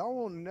 Y'all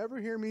will never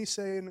hear me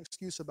say an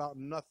excuse about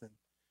nothing.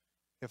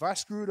 If I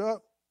screwed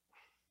up,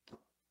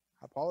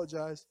 I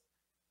apologize.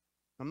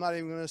 I'm not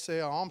even going to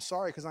say, oh, I'm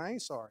sorry, because I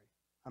ain't sorry.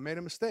 I made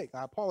a mistake.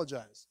 I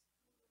apologize.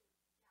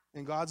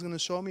 And God's going to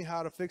show me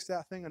how to fix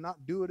that thing and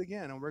not do it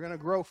again. And we're going to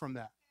grow from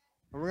that.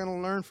 And we're going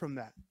to learn from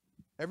that.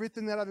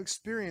 Everything that I've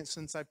experienced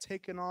since I've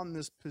taken on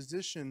this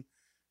position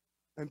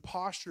and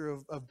posture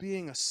of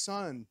being a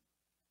son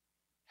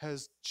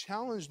has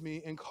challenged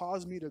me and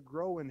caused me to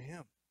grow in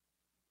him.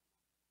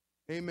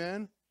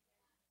 Amen.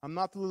 I'm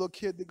not the little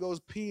kid that goes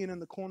peeing in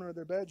the corner of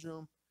their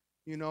bedroom,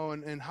 you know,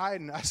 and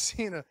hiding. I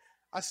seen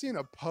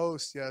a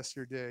post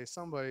yesterday.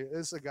 Somebody,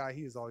 this is a guy,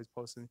 he's always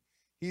posting.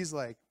 He's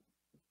like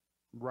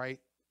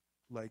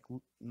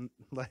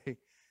like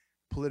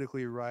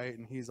politically right,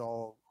 and he's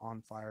all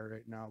on fire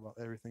right now about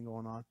everything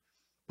going on.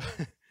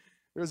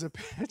 There's a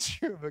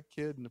picture of a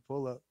kid in the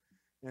pull-up,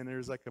 and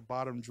there's like a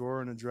bottom drawer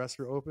and a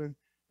dresser open,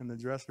 and the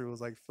dresser was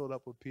like filled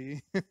up with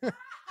pee.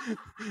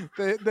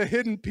 the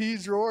hidden pee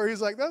drawer,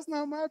 he's like, that's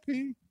not my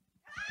pee.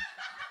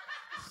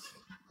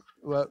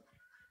 But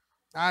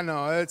I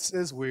know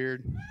it's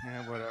weird.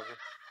 Yeah, whatever.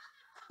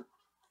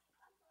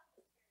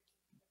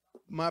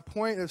 My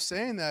point of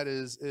saying that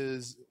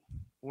is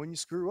when you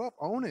screw up,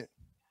 own it.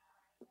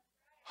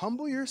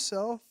 Humble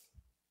yourself.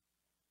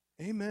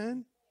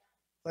 Amen.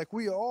 Like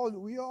we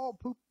all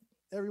poop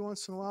every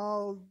once in a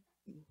while,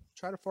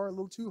 try to fart a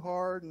little too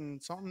hard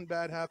and something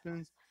bad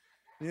happens,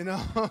 you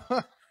know.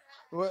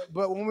 But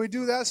when we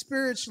do that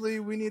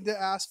spiritually, we need to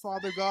ask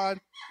Father God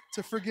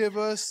to forgive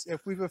us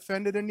if we've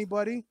offended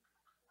anybody.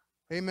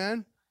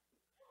 Amen.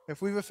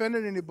 If we've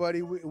offended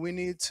anybody, we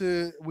need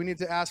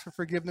to ask for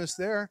forgiveness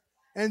there.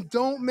 And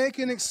don't make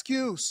an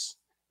excuse.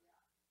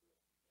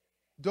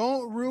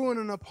 Don't ruin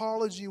an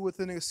apology with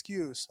an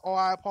excuse. Oh,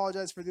 I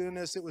apologize for doing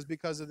this. It was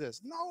because of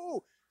this.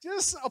 No,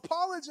 just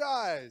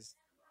apologize.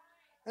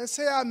 And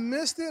say, I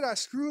missed it. I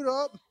screwed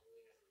up.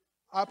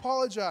 I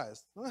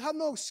apologize. I have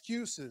no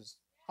excuses.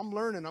 I'm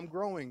learning. I'm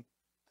growing.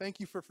 Thank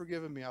you for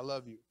forgiving me. I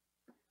love you.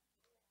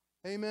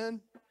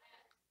 Amen.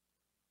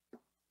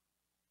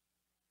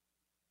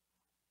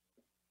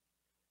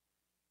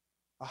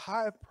 A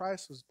high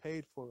price was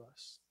paid for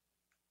us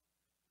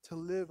to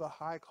live a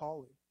high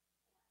calling.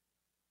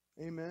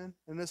 Amen.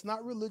 And it's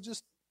not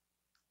religious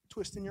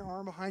twisting your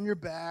arm behind your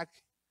back.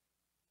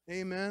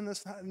 Amen.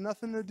 That's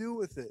nothing to do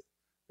with it.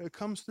 It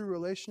comes through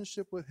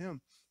relationship with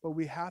him. But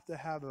we have to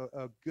have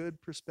a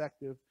good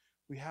perspective.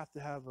 We have to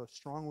have a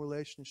strong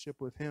relationship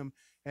with him.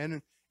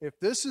 And if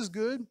this is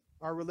good,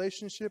 our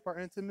relationship, our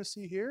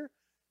intimacy here,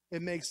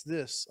 it makes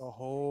this a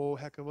whole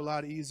heck of a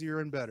lot easier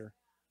and better.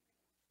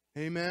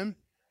 Amen.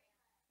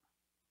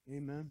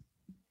 Amen.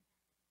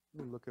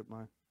 Let me look at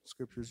my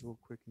scriptures real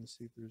quick and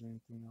see if there's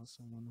anything else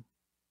I want to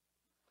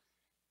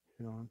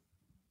hit on.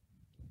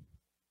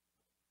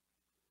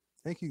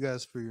 Thank you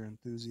guys for your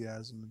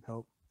enthusiasm and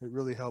help. It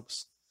really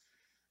helps.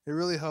 It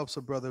really helps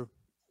a brother,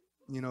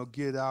 you know,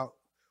 get out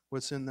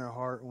what's in their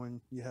heart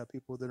when you have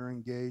people that are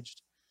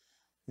engaged.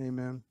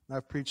 Amen.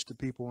 I've preached to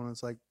people and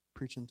it's like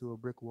preaching to a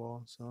brick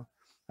wall. So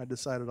I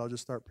decided I'll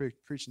just start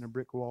preaching to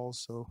brick walls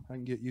so I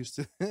can get used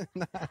to it.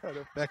 Not how it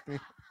affect me.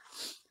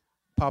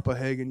 Papa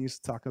Hagen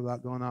used to talk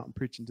about going out and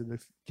preaching to the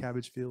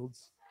cabbage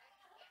fields.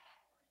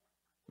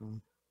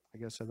 I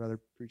guess I'd rather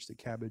preach to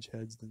cabbage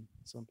heads than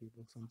some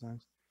people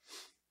sometimes.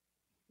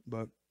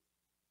 But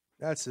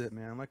that's it,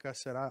 man. Like I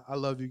said, I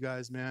love you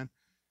guys, man.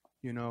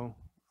 You know,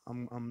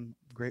 I'm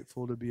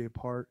grateful to be a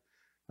part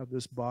of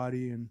this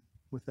body and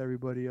with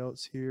everybody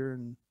else here.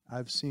 And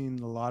I've seen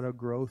a lot of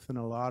growth in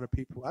a lot of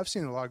people. I've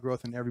seen a lot of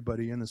growth in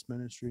everybody in this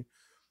ministry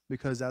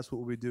because that's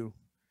what we do.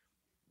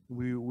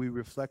 We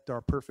reflect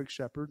our perfect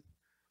shepherd,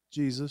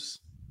 Jesus.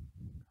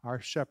 Our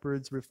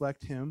shepherds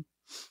reflect him.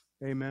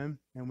 Amen.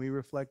 And we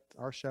reflect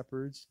our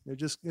shepherds.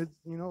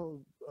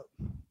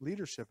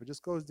 Leadership. It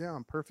just goes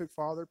down. Perfect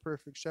father,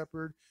 perfect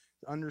shepherd,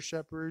 the under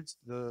shepherds,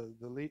 the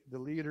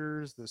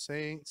leaders, the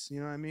saints.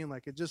 You know what I mean?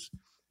 Like it just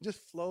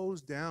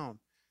flows down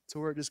to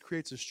where it just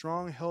creates a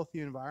strong, healthy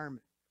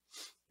environment.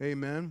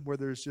 Amen. Where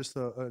there's just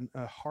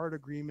a heart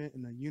agreement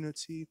and a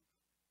unity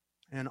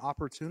and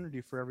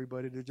opportunity for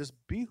everybody to just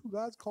be who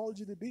God's called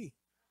you to be.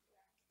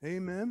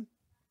 Amen.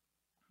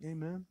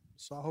 Amen.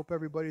 So I hope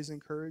everybody's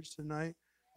encouraged tonight.